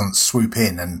Mark doesn't swoop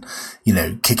in and,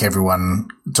 kick everyone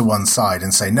to one side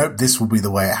and say, nope, this will be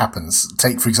the way it happens.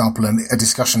 Take, for example, a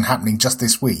discussion happening just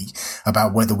this week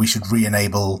about whether we should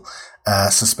re-enable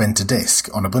suspend to disk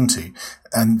on Ubuntu,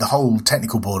 and the whole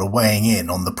technical board are weighing in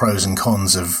on the pros and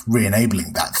cons of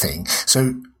re-enabling that thing.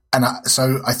 So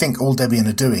I think all Debian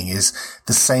are doing is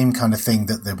the same kind of thing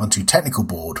that the Ubuntu technical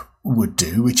board would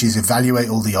do, which is evaluate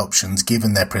all the options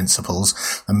given their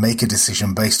principles and make a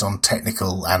decision based on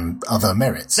technical and other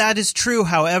merits. That is true.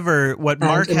 However, what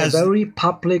Mark has a very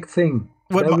public thing.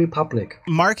 Very public.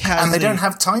 Mark has, and they don't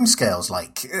have timescales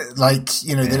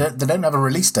they don't have a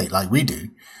release date like we do.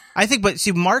 I think, but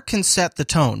see, Mark can set the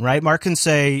tone, right? Mark can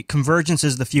say convergence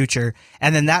is the future,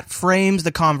 and then that frames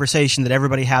the conversation that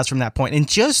everybody has from that point. And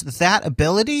just that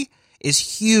ability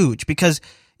is huge because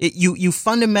you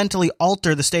fundamentally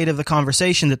alter the state of the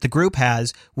conversation that the group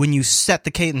has when you set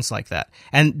the cadence like that.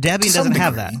 And Debian doesn't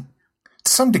have that.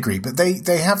 To some degree, but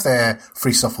they have their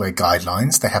free software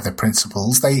guidelines, they have their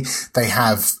principles, they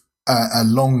have a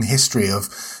long history of,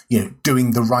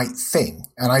 doing the right thing.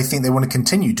 And I think they want to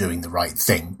continue doing the right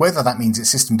thing, whether that means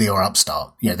it's Systemd or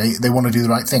Upstart. They want to do the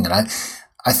right thing. And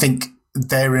I think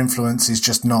their influence is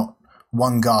just not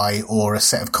one guy or a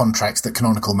set of contracts that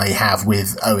Canonical may have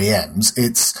with OEMs.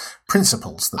 It's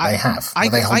principles that they have.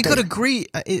 I could agree.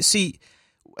 See,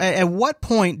 at what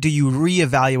point do you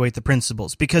reevaluate the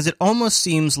principles? Because it almost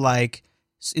seems like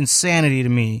insanity to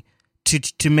me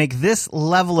to make this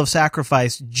level of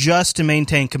sacrifice just to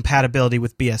maintain compatibility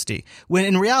with BSD. When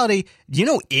in reality, do you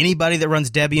know anybody that runs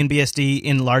Debian BSD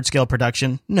in large scale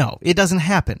production? No, it doesn't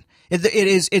happen. It's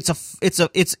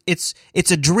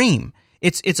a dream.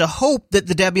 It's a hope that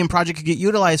the Debian project could get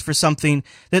utilized for something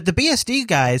that the BSD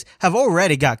guys have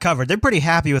already got covered. They're pretty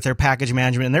happy with their package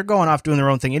management, and they're going off doing their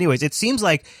own thing anyways. It seems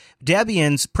like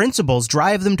Debian's principles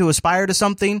drive them to aspire to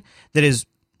something that is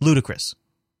ludicrous.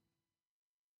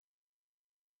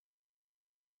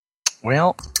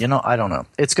 Well, I don't know.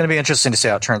 It's going to be interesting to see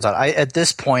how it turns out. At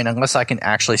this point, unless I can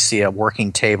actually see a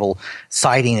working table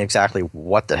citing exactly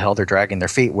what the hell they're dragging their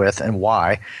feet with and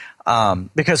why,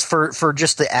 because for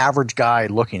just the average guy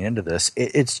looking into this,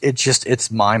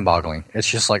 it's mind-boggling. It's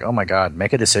just like, oh my God,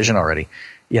 make a decision already.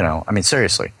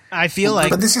 Seriously. I feel like,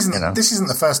 but this isn't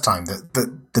the first time that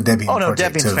the Debian. Oh no,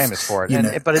 project Debian's famous for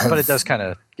it, but it does kind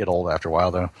of get old after a while,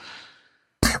 though.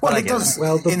 Well, it does.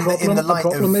 Well, the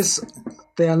problem is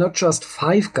they are not just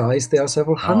 5 guys; they are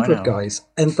several hundred guys,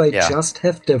 and they just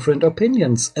have different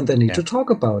opinions, and they need to talk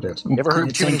about it. You ever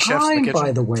heard too many chefs in the kitchen?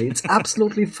 By the way, it's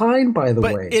absolutely fine. By the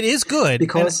but way, it is good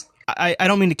because I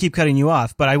don't mean to keep cutting you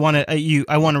off, but I want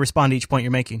to respond to each point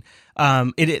you're making.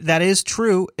 That is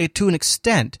true to an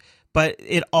extent. But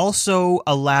it also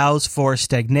allows for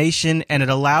stagnation, and it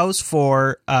allows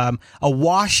for a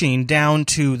washing down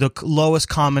to the lowest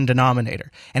common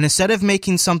denominator. And instead of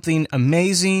making something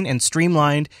amazing and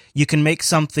streamlined, you can make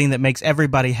something that makes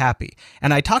everybody happy.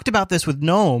 And I talked about this with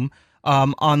GNOME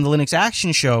on the Linux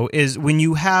Action Show, is when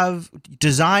you have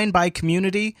design by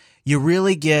community, you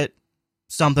really get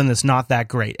something that's not that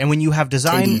great. And when you have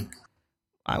design...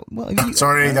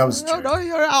 Sorry, that was true. No,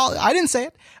 I didn't say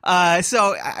it.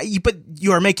 But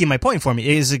you are making my point for me.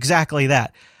 It is exactly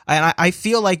that. And I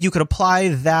feel like you could apply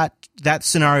that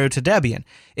scenario to Debian.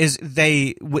 As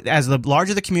the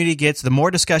larger the community gets, the more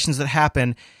discussions that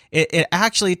happen, it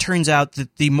actually turns out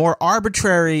that the more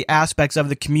arbitrary aspects of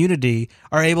the community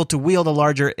are able to wield a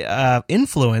larger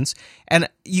influence. And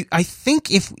I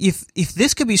think if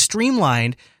this could be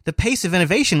streamlined, the pace of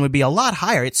innovation would be a lot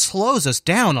higher. It slows us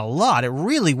down a lot. It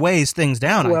really weighs things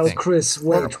down, I think. Well, Chris,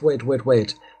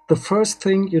 wait. The first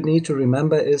thing you need to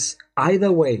remember is,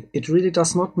 either way, it really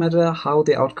does not matter how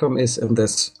the outcome is in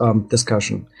this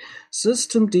discussion.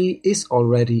 Systemd is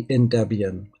already in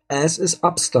Debian, as is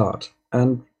Upstart.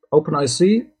 And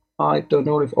OpenRC, I don't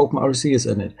know if OpenRC is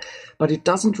in it. But it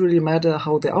doesn't really matter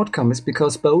how the outcome is,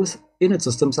 because both init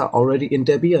systems are already in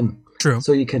Debian. True.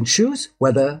 So you can choose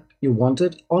whether you want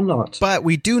it or not. But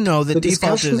we do know that the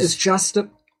discussion is just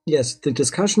the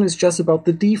discussion is just about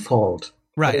the default.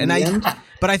 Right,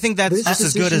 but I think that's just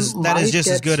as good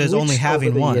as only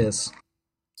having one. Years.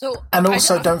 So, and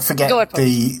also, don't forget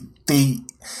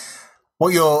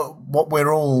what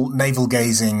we're all navel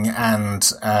gazing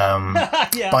and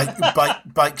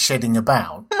bike shedding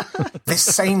about. This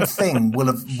same thing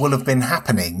will have been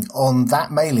happening on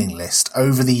that mailing list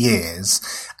over the years,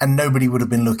 and nobody would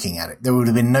have been looking at it. There would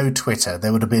have been no Twitter.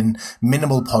 There would have been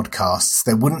minimal podcasts.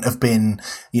 There wouldn't have been,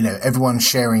 everyone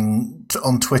sharing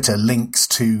on Twitter links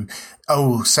to,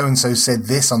 oh, so and so said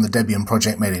this on the Debian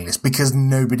project mailing list, because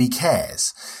nobody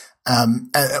cares.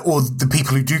 Or the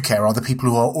people who do care are the people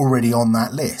who are already on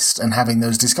that list and having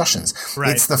those discussions.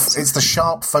 Right. It's the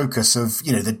sharp focus of,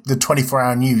 the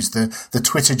 24-hour news, the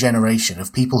Twitter generation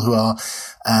of people who are,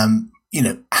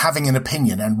 having an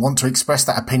opinion and want to express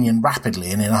that opinion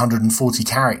rapidly and in 140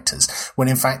 characters, when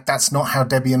in fact that's not how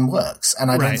Debian works.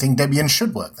 And I don't think Debian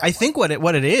should work that way. I think what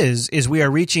it is we are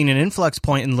reaching an influx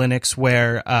point in Linux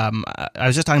where, I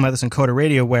was just talking about this in Coda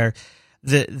Radio, where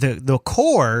the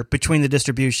core between the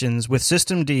distributions with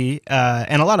Systemd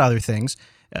and a lot of other things,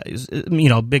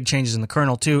 big changes in the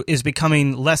kernel too, is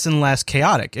becoming less and less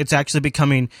chaotic. It's actually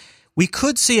becoming, we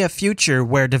could see a future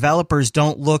where developers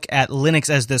don't look at Linux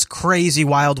as this crazy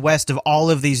wild west of all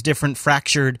of these different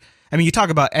fractured. I mean, you talk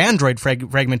about Android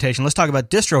fragmentation. Let's talk about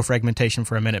distro fragmentation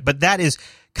for a minute. But that is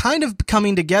kind of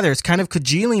coming together. It's kind of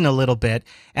congealing a little bit.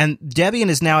 And Debian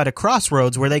is now at a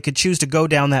crossroads where they could choose to go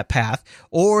down that path,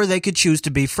 or they could choose to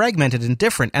be fragmented and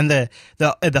different. And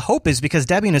the hope is, because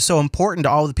Debian is so important to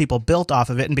all the people built off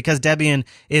of it, and because Debian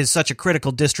is such a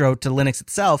critical distro to Linux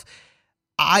itself,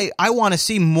 I want to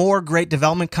see more great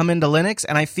development come into Linux.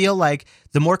 And I feel like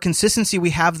the more consistency we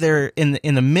have there in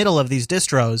the middle of these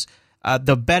distros,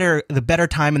 the better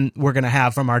time we're going to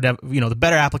have from our the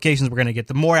better applications we're going to get,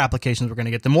 the more applications we're going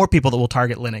to get, the more people that will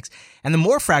target Linux. And the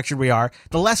more fractured we are,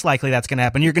 the less likely that's going to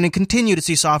happen. You're going to continue to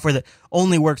see software that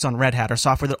only works on Red Hat or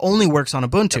software that only works on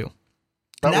Ubuntu.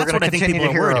 But and that's what I think people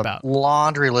are worried about.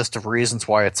 Laundry list of reasons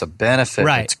why it's a benefit.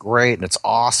 Right. It's great and it's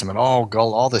awesome and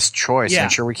all this choice. Yeah.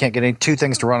 And sure, we can't get two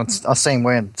things to run the same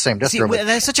way in the same distro. See,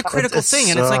 that's such a critical thing,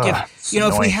 and it's like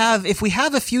if we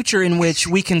have a future in which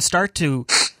we can start to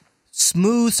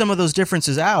smooth some of those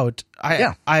differences out,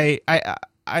 I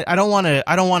don't want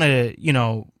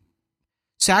to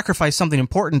sacrifice something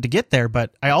important to get there,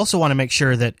 but I also want to make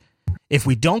sure that if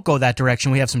we don't go that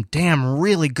direction, we have some damn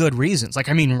really good reasons. Like,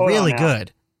 I mean, really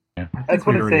good. Yeah. I just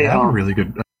want to say, really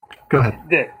good. Go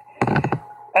ahead.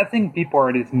 I think people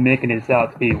are just making this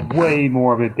out to be way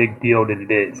more of a big deal than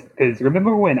it is. Because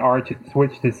remember when Arch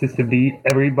switched to systemd,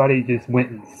 everybody just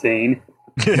went insane.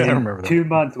 Yeah, I remember that. 2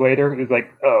 months later, it was like,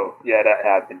 oh, yeah, that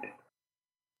happened.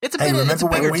 It's a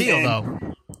bigger deal, though.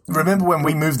 Remember when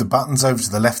we moved the buttons over to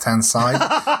the left-hand side?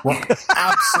 What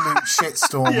absolute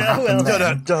shitstorm happened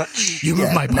there? You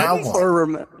moved my buttons?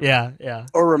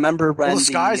 Or remember when the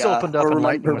skies opened up and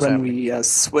lightning was happening. We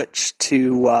switched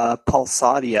to Pulse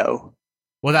Audio.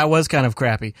 Well, that was kind of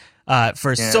crappy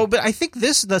first. Yeah. So, but I think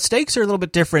the stakes are a little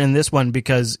bit different in this one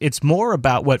because it's more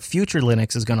about what future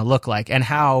Linux is going to look like and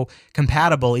how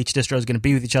compatible each distro is going to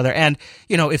be with each other. And,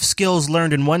 if skills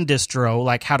learned in one distro,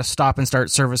 like how to stop and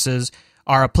start services,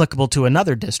 are applicable to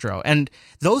another distro. And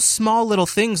those small little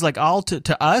things, like all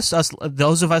to us,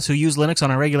 those of us who use Linux on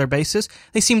a regular basis,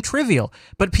 they seem trivial.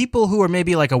 But people who are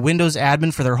maybe like a Windows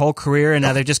admin for their whole career and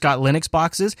now they've just got Linux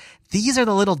boxes, these are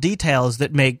the little details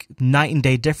that make night and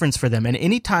day difference for them. And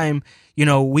anytime,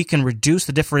 we can reduce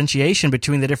the differentiation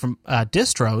between the different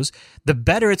distros, the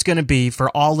better it's going to be for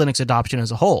all Linux adoption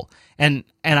as a whole. And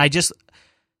I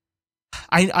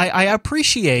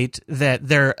appreciate that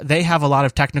they have a lot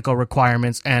of technical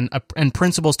requirements and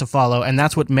principles to follow, and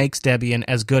that's what makes Debian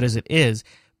as good as it is.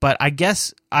 But I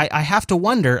guess I have to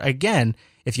wonder, again,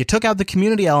 if you took out the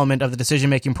community element of the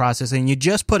decision-making process and you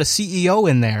just put a CEO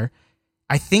in there,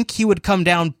 I think he would come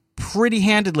down pretty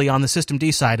handedly on the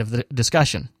systemd side of the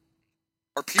discussion.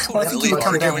 Are people really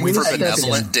arguing for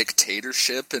benevolent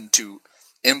dictatorship and to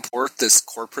import this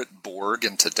corporate Borg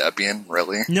into Debian,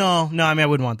 really? No, I mean, I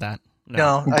wouldn't want that.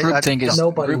 No,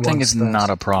 groupthink is not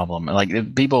a problem.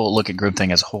 Like, people look at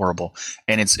groupthink as horrible,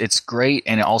 and it's great,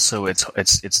 and also it's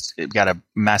got a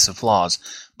massive flaws.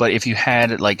 But if you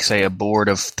had, like, say, a board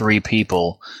of 3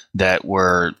 people that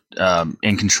were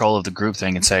in control of the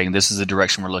groupthink and saying this is the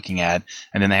direction we're looking at,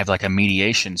 and then they have like a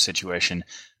mediation situation,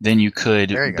 then you could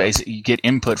basically get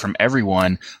input from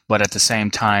everyone, but at the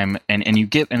same time, and you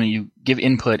give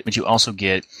input, but you also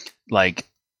get like.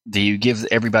 You give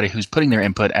everybody who's putting their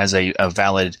input as a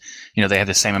valid, they have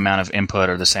the same amount of input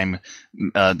or the same,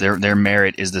 their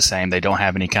merit is the same. They don't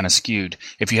have any kind of skewed.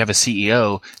 If you have a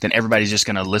CEO, then everybody's just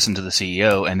going to listen to the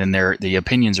CEO, and then the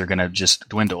opinions are going to just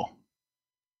dwindle.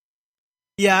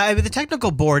 Yeah, I mean, the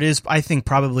technical board is, I think,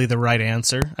 probably the right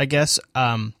answer, I guess.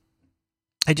 I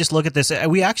just look at this.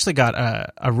 We actually got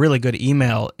a really good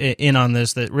email in on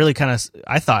this that really kind of,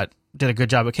 I thought, did a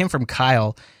good job. It came from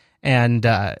Kyle, and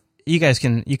you guys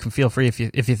can feel free if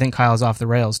you think Kyle's off the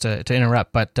rails to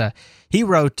interrupt, but he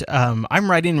wrote, I'm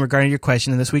writing regarding your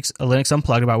question in this week's Linux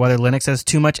Unplugged about whether Linux has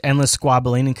too much endless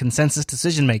squabbling and consensus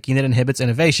decision-making that inhibits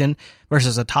innovation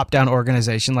versus a top-down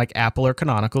organization like Apple or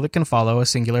Canonical that can follow a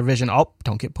singular vision. Oh,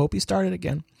 don't get Popey started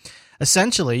again.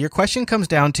 Essentially, your question comes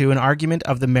down to an argument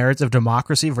of the merits of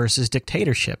democracy versus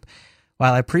dictatorship.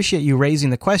 While I appreciate you raising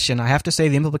the question, I have to say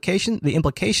the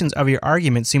implications of your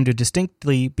argument seem to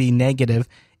distinctly be negative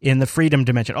in the freedom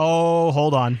dimension. Oh,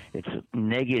 hold on. It's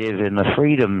negative in the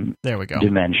freedom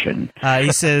dimension.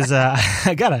 He says,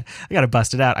 I gotta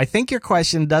bust it out. I think your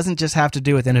question doesn't just have to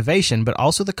do with innovation, but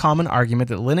also the common argument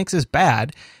that Linux is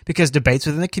bad because debates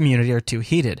within the community are too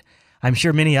heated. I'm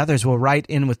sure many others will write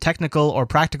in with technical or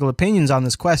practical opinions on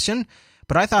this question,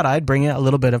 but I thought I'd bring in a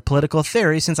little bit of political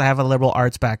theory since I have a liberal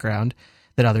arts background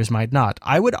that others might not.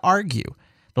 I would argue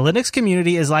the Linux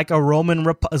community is like the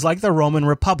Roman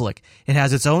Republic. It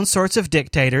has its own sorts of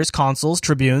dictators, consuls,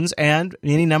 tribunes, and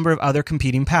any number of other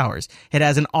competing powers. It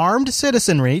has an armed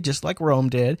citizenry, just like Rome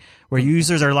did, where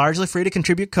users are largely free to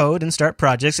contribute code and start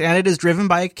projects, and it is driven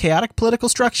by a chaotic political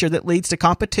structure that leads to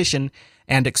competition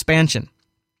and expansion.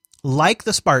 Like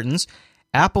the Spartans,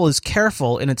 Apple is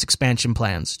careful in its expansion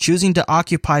plans, choosing to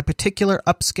occupy particular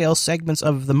upscale segments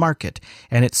of the market,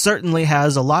 and it certainly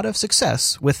has a lot of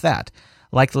success with that.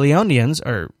 Like the Leonians,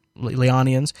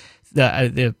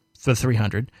 the the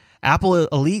 300. Apple's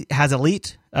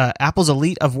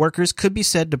elite of workers could be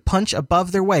said to punch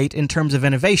above their weight in terms of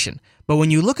innovation. But when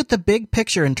you look at the big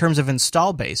picture in terms of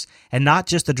install base and not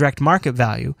just the direct market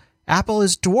value, Apple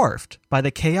is dwarfed by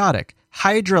the chaotic,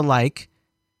 Hydra-like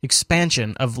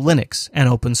expansion of Linux and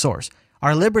open source.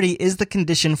 Our liberty is the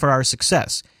condition for our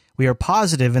success. We are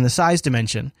positive in the size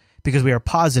dimension because we are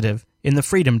positive in the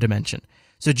freedom dimension.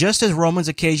 So just as Romans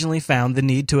occasionally found the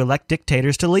need to elect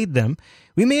dictators to lead them,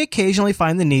 we may occasionally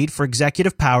find the need for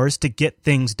executive powers to get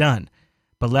things done.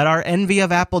 But let our envy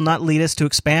of Apple not lead us to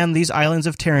expand these islands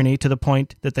of tyranny to the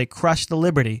point that they crush the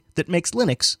liberty that makes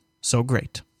Linux so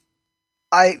great.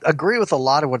 I agree with a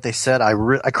lot of what they said. I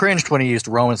cringed when he used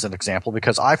Rome as an example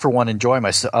because I, for one, enjoy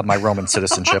my Roman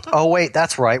citizenship. Oh wait,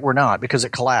 that's right, we're not because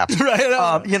it collapsed. Right.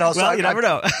 You know, well, so you never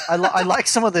know. I like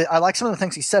some of the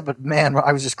things he said, but man,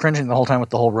 I was just cringing the whole time with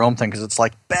the whole Rome thing because it's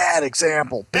like bad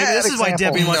example. Maybe this is why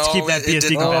Debian wants to keep that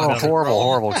BSD compatible.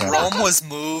 Horrible. Rome was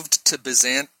moved to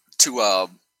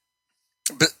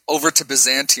over to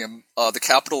Byzantium. The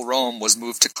capital Rome was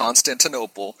moved to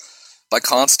Constantinople by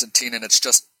Constantine, and it's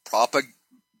just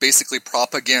basically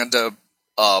propaganda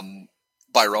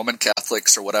by Roman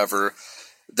Catholics or whatever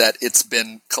that it's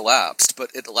been collapsed,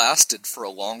 but it lasted for a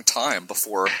long time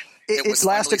before it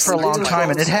lasted for a long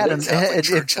time, and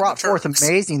it brought forth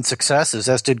amazing successes,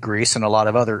 as did Greece and a lot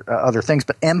of other things.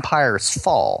 But empires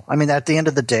fall. I mean, at the end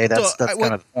of the day, that's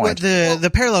kind of the point.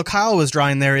 The parallel Kyle was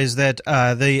drawing there is that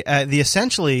the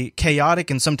essentially chaotic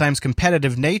and sometimes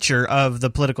competitive nature of the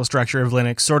political structure of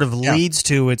Linux sort of leads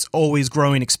to its always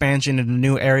growing expansion into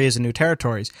new areas and new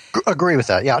territories. Agree with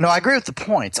that. Yeah, no, I agree with the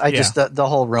points. Just the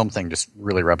whole Rome thing just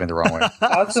really rubbed me the wrong way.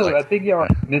 Also, I think you're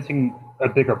missing a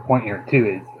bigger point here too.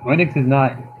 Is Linux is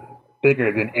not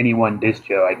bigger than any one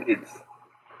distro. It's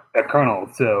a kernel,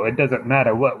 so it doesn't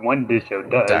matter what one distro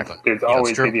does. Exactly. There's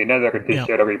always going to be another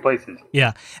distro that replaces.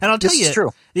 Yeah, and I'll tell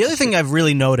you, the other thing I've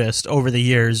really noticed over the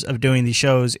years of doing these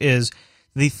shows is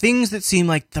the things that seem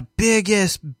like the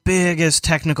biggest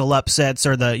technical upsets,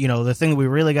 or the thing that we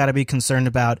really got to be concerned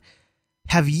about,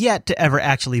 have yet to ever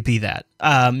actually be that.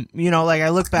 Like I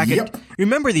look back at,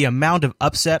 remember the amount of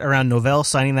upset around Novell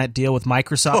signing that deal with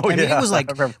Microsoft? It was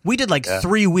like, we did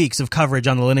 3 weeks of coverage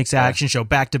on the Linux Action Show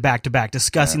back to back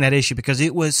discussing that issue because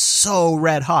it was so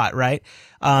red hot, right?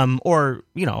 Or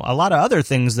a lot of other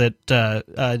things that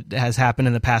has happened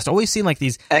in the past always seem like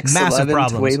these massive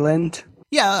problems. Wayland.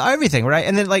 Yeah, everything, right?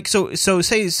 And then so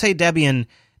say Debian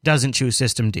doesn't choose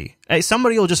systemd.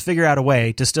 Somebody will just figure out a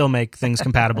way to still make things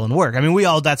compatible and work. I mean,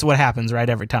 that's what happens, right,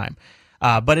 every time.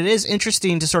 But it is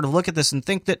interesting to sort of look at this and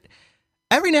think that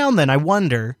every now and then I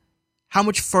wonder how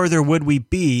much further would we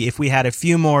be if we had a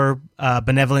few more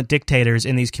benevolent dictators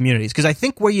in these communities? Because I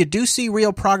think where you do see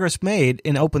real progress made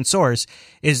in open source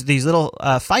is these little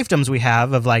fiefdoms we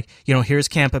have of here's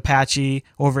Camp Apache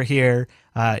over here.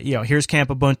 Here's Camp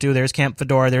Ubuntu, there's Camp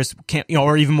Fedora, there's Camp,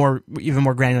 or even more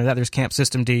granular than that, there's Camp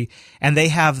Systemd, and they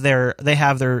have their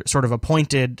sort of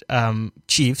appointed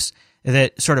chiefs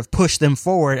that sort of push them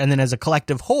forward, and then as a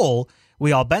collective whole,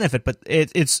 we all benefit. But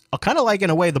it's kind of like, in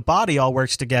a way, the body all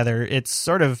works together. It's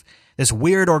sort of this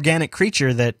weird organic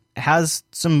creature that has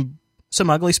some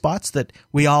ugly spots that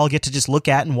we all get to just look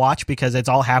at and watch because it's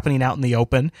all happening out in the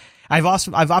open. I've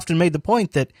often made the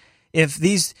point that if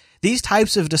these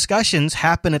types of discussions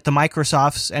happen at the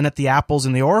Microsofts and at the Apples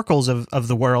and the Oracles of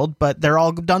the world, but they're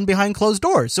all done behind closed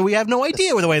doors, so we have no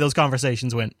idea the way those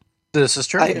conversations went. This is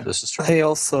true. I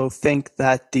also think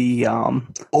that the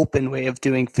open way of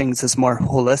doing things is more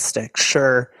holistic.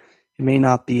 Sure, it may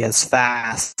not be as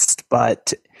fast,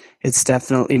 but it's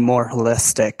definitely more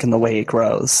holistic in the way it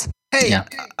grows. Hey,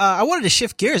 I wanted to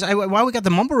shift gears. While we got the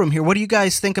Mumble Room here, what do you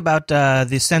guys think about the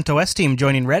CentOS team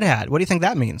joining Red Hat? What do you think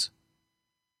that means?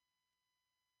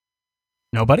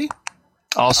 Nobody?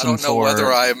 Awesome. I don't know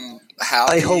whether I'm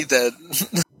happy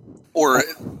or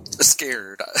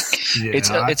scared.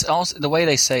 It's also the way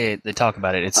they say it. They talk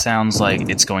about it. It sounds like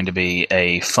it's going to be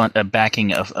a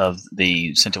backing of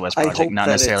the CentOS project, not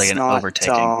necessarily an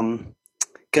overtaking.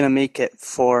 Going to make it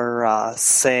for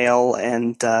sale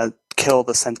and kill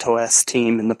the CentOS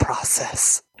team in the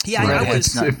process. Yeah, if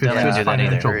it's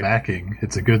financial backing,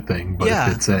 it's a good thing. But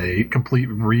if it's a complete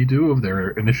redo of their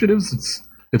initiatives,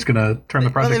 it's going to turn the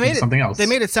project into something else. They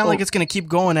made it sound like it's going to keep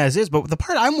going as is, but the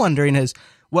part I'm wondering is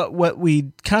what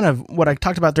I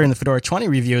talked about during the Fedora 20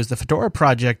 review is the Fedora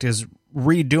project is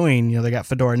redoing, they got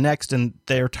Fedora Next, and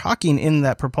they're talking in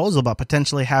that proposal about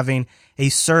potentially having a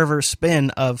server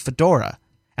spin of Fedora.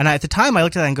 And at the time I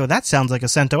looked at that and go, that sounds like a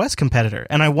CentOS competitor.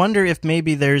 And I wonder if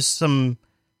maybe there's some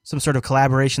some sort of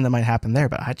collaboration that might happen there,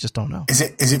 but I just don't know. Is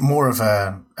it more of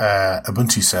a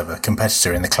Ubuntu server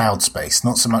competitor in the cloud space,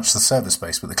 not so much the server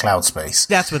space, but the cloud space?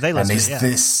 That's what they listed.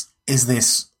 And is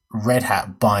this Red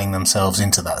Hat buying themselves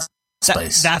into that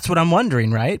space? That's what I'm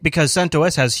wondering, right? Because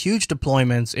CentOS has huge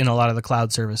deployments in a lot of the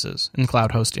cloud services and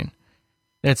cloud hosting.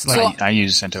 It's like I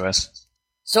use CentOS.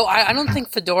 So I don't think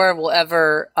Fedora will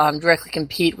ever directly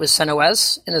compete with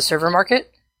CentOS in the server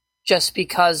market, just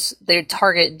because they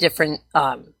target different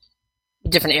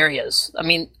areas. I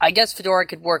mean, I guess Fedora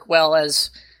could work well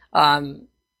as in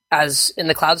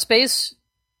the cloud space,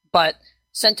 but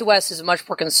CentOS is a much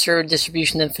more conservative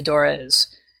distribution than Fedora is.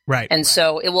 Right. And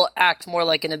so it will act more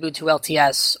like an Ubuntu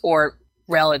LTS or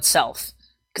RHEL itself.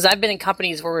 Because I've been in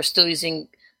companies where we're still using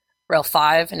RHEL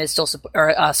 5 and it's still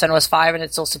CentOS 5 and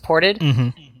it's still supported. Mm-hmm.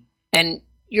 And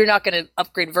you're not going to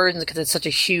upgrade versions because it's such a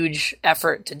huge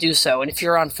effort to do so. And if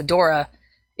you're on Fedora,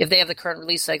 if they have the current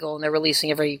release cycle and they're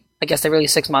releasing they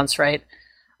release 6 months, right?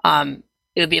 It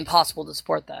would be impossible to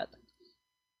support that.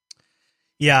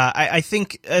 Yeah, I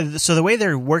think so. The way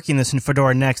they're working this in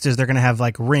Fedora Next is they're going to have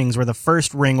like rings, where the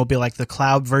first ring will be like the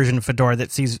cloud version of Fedora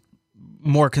that sees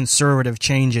more conservative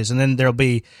changes, and then there'll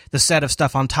be the set of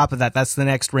stuff on top of that. That's the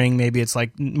next ring. Maybe it's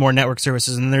like more network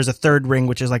services, and then there's a third ring,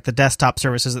 which is like the desktop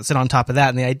services that sit on top of that.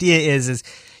 And the idea is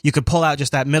you could pull out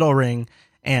just that middle ring,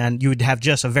 and you would have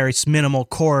just a very minimal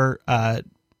core.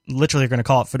 Literally, you're going to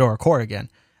call it Fedora Core again,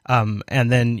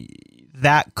 and then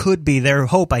that could be their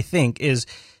hope. I think is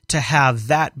to have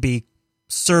that be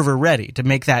server ready, to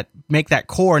make that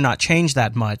core not change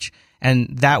that much, and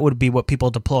that would be what people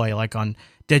deploy, like on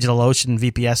DigitalOcean,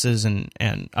 VPSs,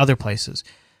 and other places.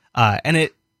 And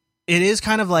it is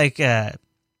kind of like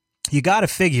you got to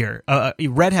figure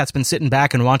Red Hat's been sitting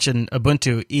back and watching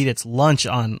Ubuntu eat its lunch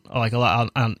on like a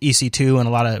lot on EC2 and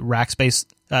a lot of Rackspace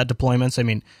deployments. I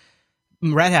mean,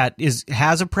 Red Hat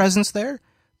has a presence there,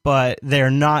 but they're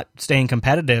not staying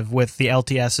competitive with the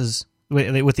LTSs.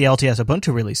 With the LTS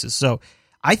Ubuntu releases. So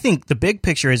I think the big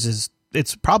picture is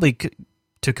it's probably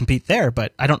to compete there,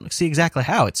 but I don't see exactly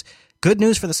how. It's good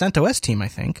news for the CentOS team, I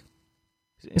think.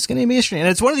 It's going to be interesting. And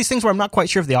it's one of these things where I'm not quite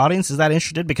sure if the audience is that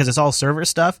interested because it's all server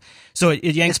stuff. So it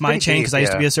yanks my chain because I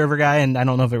used to be a server guy, and I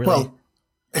don't know if it really... Well,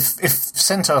 if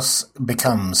CentOS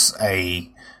becomes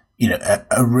a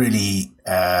really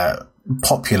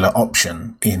popular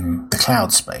option in the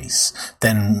cloud space,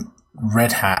 then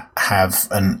Red Hat have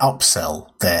an upsell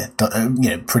there,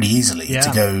 pretty easily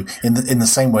to go in the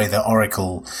same way that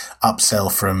Oracle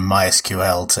upsell from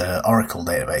MySQL to Oracle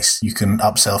database. You can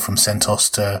upsell from CentOS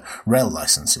to RHEL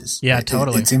licenses. Yeah,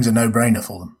 totally. It seems a no-brainer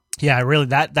for them. Yeah, really,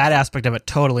 that aspect of it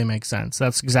totally makes sense.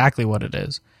 That's exactly what it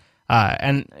is.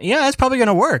 And yeah, that's probably going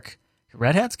to work.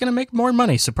 Red Hat's going to make more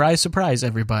money. Surprise, surprise,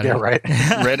 everybody. Yeah, right.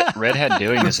 Red Hat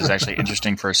doing this is actually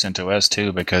interesting for CentOS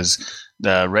too, because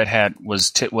the Red Hat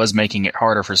was making it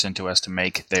harder for CentOS to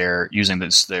make using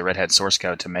the Red Hat source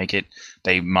code to make it.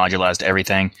 They modularized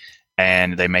everything,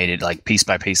 and they made it like piece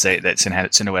by piece. That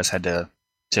CentOS had to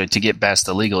get past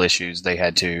the legal issues. They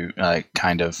had to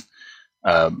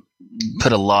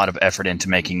put a lot of effort into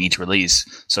making each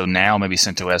release. So now maybe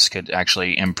CentOS could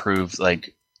actually improve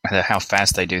how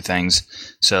fast they do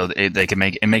things, so they can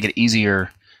make it easier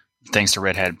thanks to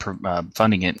Red Hat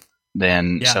funding it.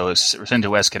 So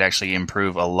CentOS could actually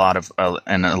improve in a lot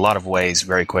of ways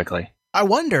very quickly. I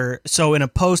wonder, so in a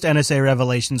post-NSA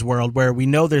Revelations world where we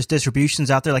know there's distributions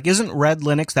out there, like isn't Red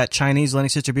Linux that Chinese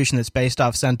Linux distribution that's based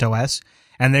off CentOS,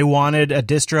 and they wanted a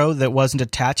distro that wasn't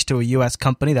attached to a U.S.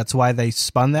 company, that's why they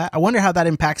spun that? I wonder how that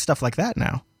impacts stuff like that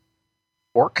now.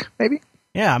 Fork, maybe?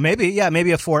 Yeah,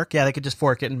 maybe a fork. Yeah, they could just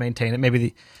fork it and maintain it.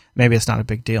 Maybe it's not a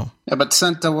big deal. Yeah, but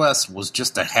CentOS was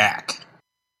just a hack.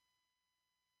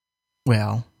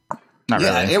 Well, not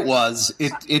really. Yeah, it was.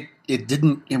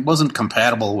 It wasn't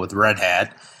compatible with Red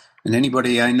Hat. And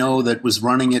anybody I know that was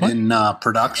running it in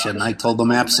production, I told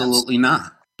them absolutely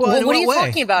not. Well, what are you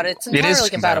talking about? It's entirely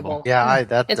compatible. Yeah,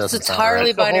 it's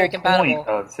entirely binary compatible.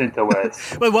 Of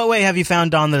CentOS. Wait, what way have you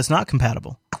found, Don, that it's not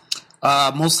compatible?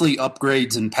 Mostly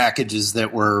upgrades and packages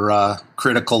that were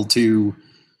critical to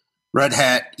Red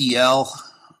Hat EL,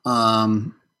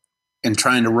 and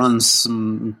trying to run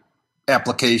some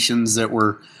applications that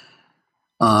were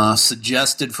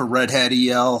suggested for Red Hat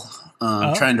EL,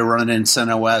 trying to run it in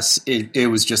CentOS. It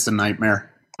was just a nightmare.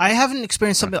 I haven't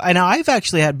experienced something. I know I've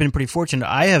actually been pretty fortunate.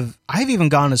 I've even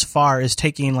gone as far as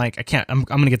taking I'm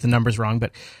going to get the numbers wrong,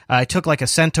 but I took like a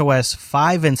CentOS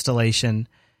 5 installation.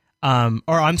 I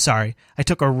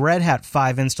took a Red Hat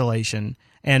 5 installation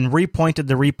and repointed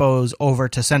the repos over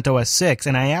to CentOS 6,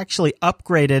 and I actually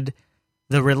upgraded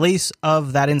the release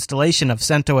of that installation of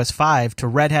CentOS 5 to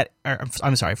Red Hat,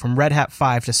 from Red Hat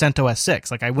 5 to CentOS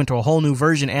 6. Like I went to a whole new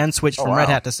version and switched from Red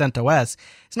Hat to CentOS.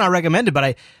 It's not recommended,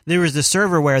 but there was this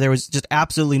server where there was just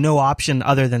absolutely no option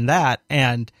other than that,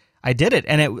 and I did it.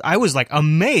 And I was like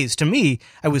amazed. To me,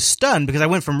 I was stunned because I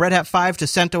went from Red Hat 5 to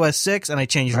CentOS 6 and I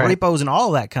changed repos and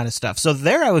all that kind of stuff. So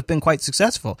there I was been quite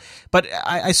successful. But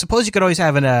I suppose you could always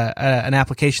have an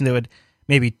application that would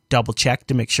maybe double check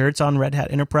to make sure it's on Red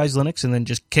Hat Enterprise Linux and then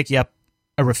just kick you up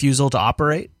a refusal to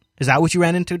operate. Is that what you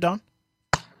ran into, Don?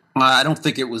 I don't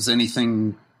think it was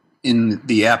anything in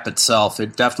the app itself.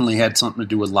 It definitely had something to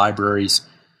do with libraries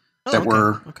that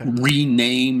were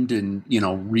renamed and,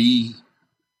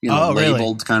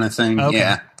 labeled kind of thing. Okay.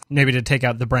 Yeah. Maybe to take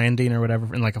out the branding or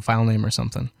whatever in like a file name or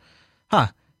something. Huh.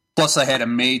 Plus I had a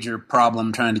major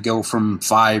problem trying to go from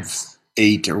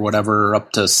 5.8 or whatever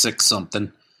up to 6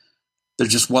 something. There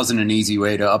just wasn't an easy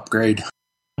way to upgrade.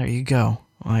 There you go.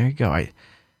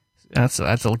 That's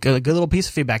a good little piece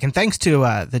of feedback. And thanks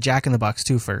to the Jack in the Box,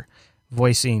 too, for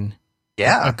voicing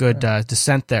a good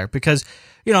dissent there. Because,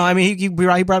 he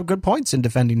brought up good points in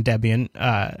defending Debian.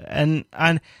 And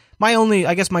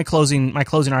my closing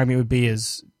argument would be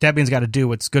is Debian's got to do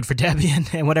what's good for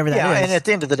Debian and whatever that is. Yeah, and at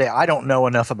the end of the day, I don't know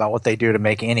enough about what they do to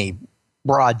make any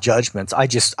broad judgments. I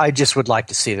just would like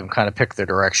to see them kind of pick their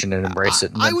direction and embrace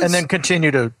it, and then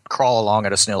continue to crawl along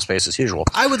at a snail's pace as usual.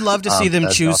 I would love to see them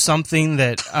choose something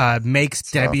that makes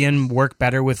Debian work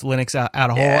better with Linux at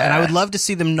a whole, and I would love to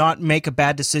see them not make a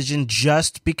bad decision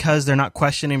just because they're not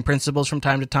questioning principles from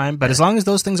time to time. But as long as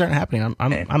those things aren't happening,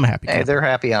 I'm happy. Hey, they're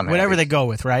happy. I'm whatever happy. they go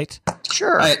with, right?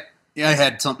 Sure. I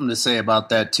had something to say about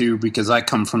that too because I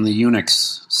come from the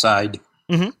Unix side.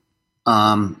 Mm-hmm.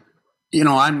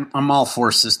 I'm all for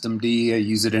Systemd. I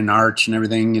use it in Arch and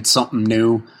everything. It's something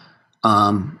new.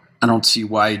 I don't see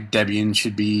why Debian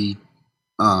should be,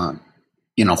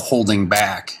 holding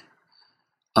back.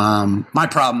 My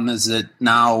problem is that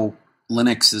now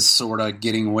Linux is sort of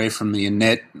getting away from the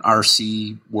init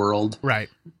RC world. Right.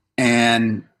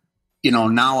 And,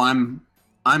 now I'm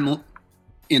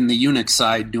in the Unix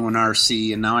side doing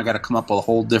RC, and now I got to come up with a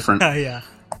whole different... yeah.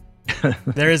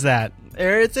 There is that.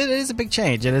 It is a big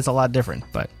change. It is a lot different,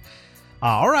 but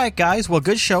all right, guys. Well,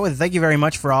 good show, and thank you very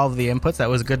much for all of the inputs. That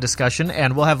was a good discussion,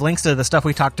 and we'll have links to the stuff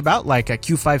we talked about, like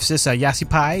Q5sys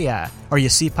YaCyPi or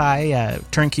YaCyPi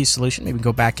turnkey solution. Maybe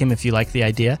go back him if you like the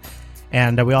idea.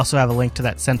 And we also have a link to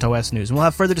that CentOS news. And we'll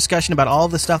have further discussion about all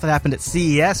the stuff that happened at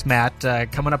CES, Matt,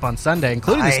 coming up on Sunday,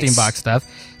 including the Steambox stuff.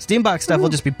 Steambox stuff will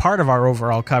just be part of our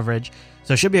overall coverage.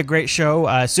 So it should be a great show.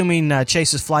 Assuming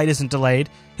Chase's flight isn't delayed,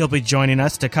 he'll be joining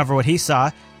us to cover what he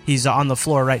saw. He's on the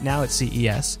floor right now at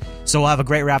CES. So we'll have a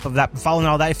great wrap of that. Following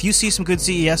all that, if you see some good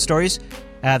CES stories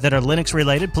that are Linux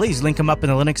related, please link them up in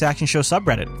the Linux Action Show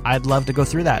subreddit. I'd love to go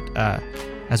through that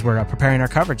as we're preparing our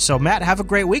coverage. So Matt, have a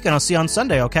great week, and I'll see you on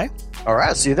Sunday, okay? All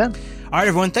right, see you then. All right,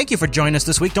 everyone, thank you for joining us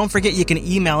this week. Don't forget you can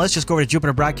email us. Just go over to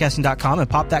jupiterbroadcasting.com and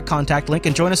pop that contact link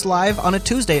and join us live on a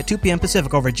Tuesday at 2 p.m.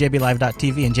 Pacific over at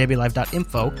jblive.tv and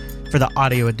jblive.info for the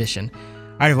audio edition. All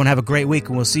right, everyone, have a great week,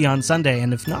 and we'll see you on Sunday.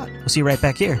 And if not, we'll see you right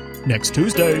back here next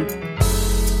Tuesday.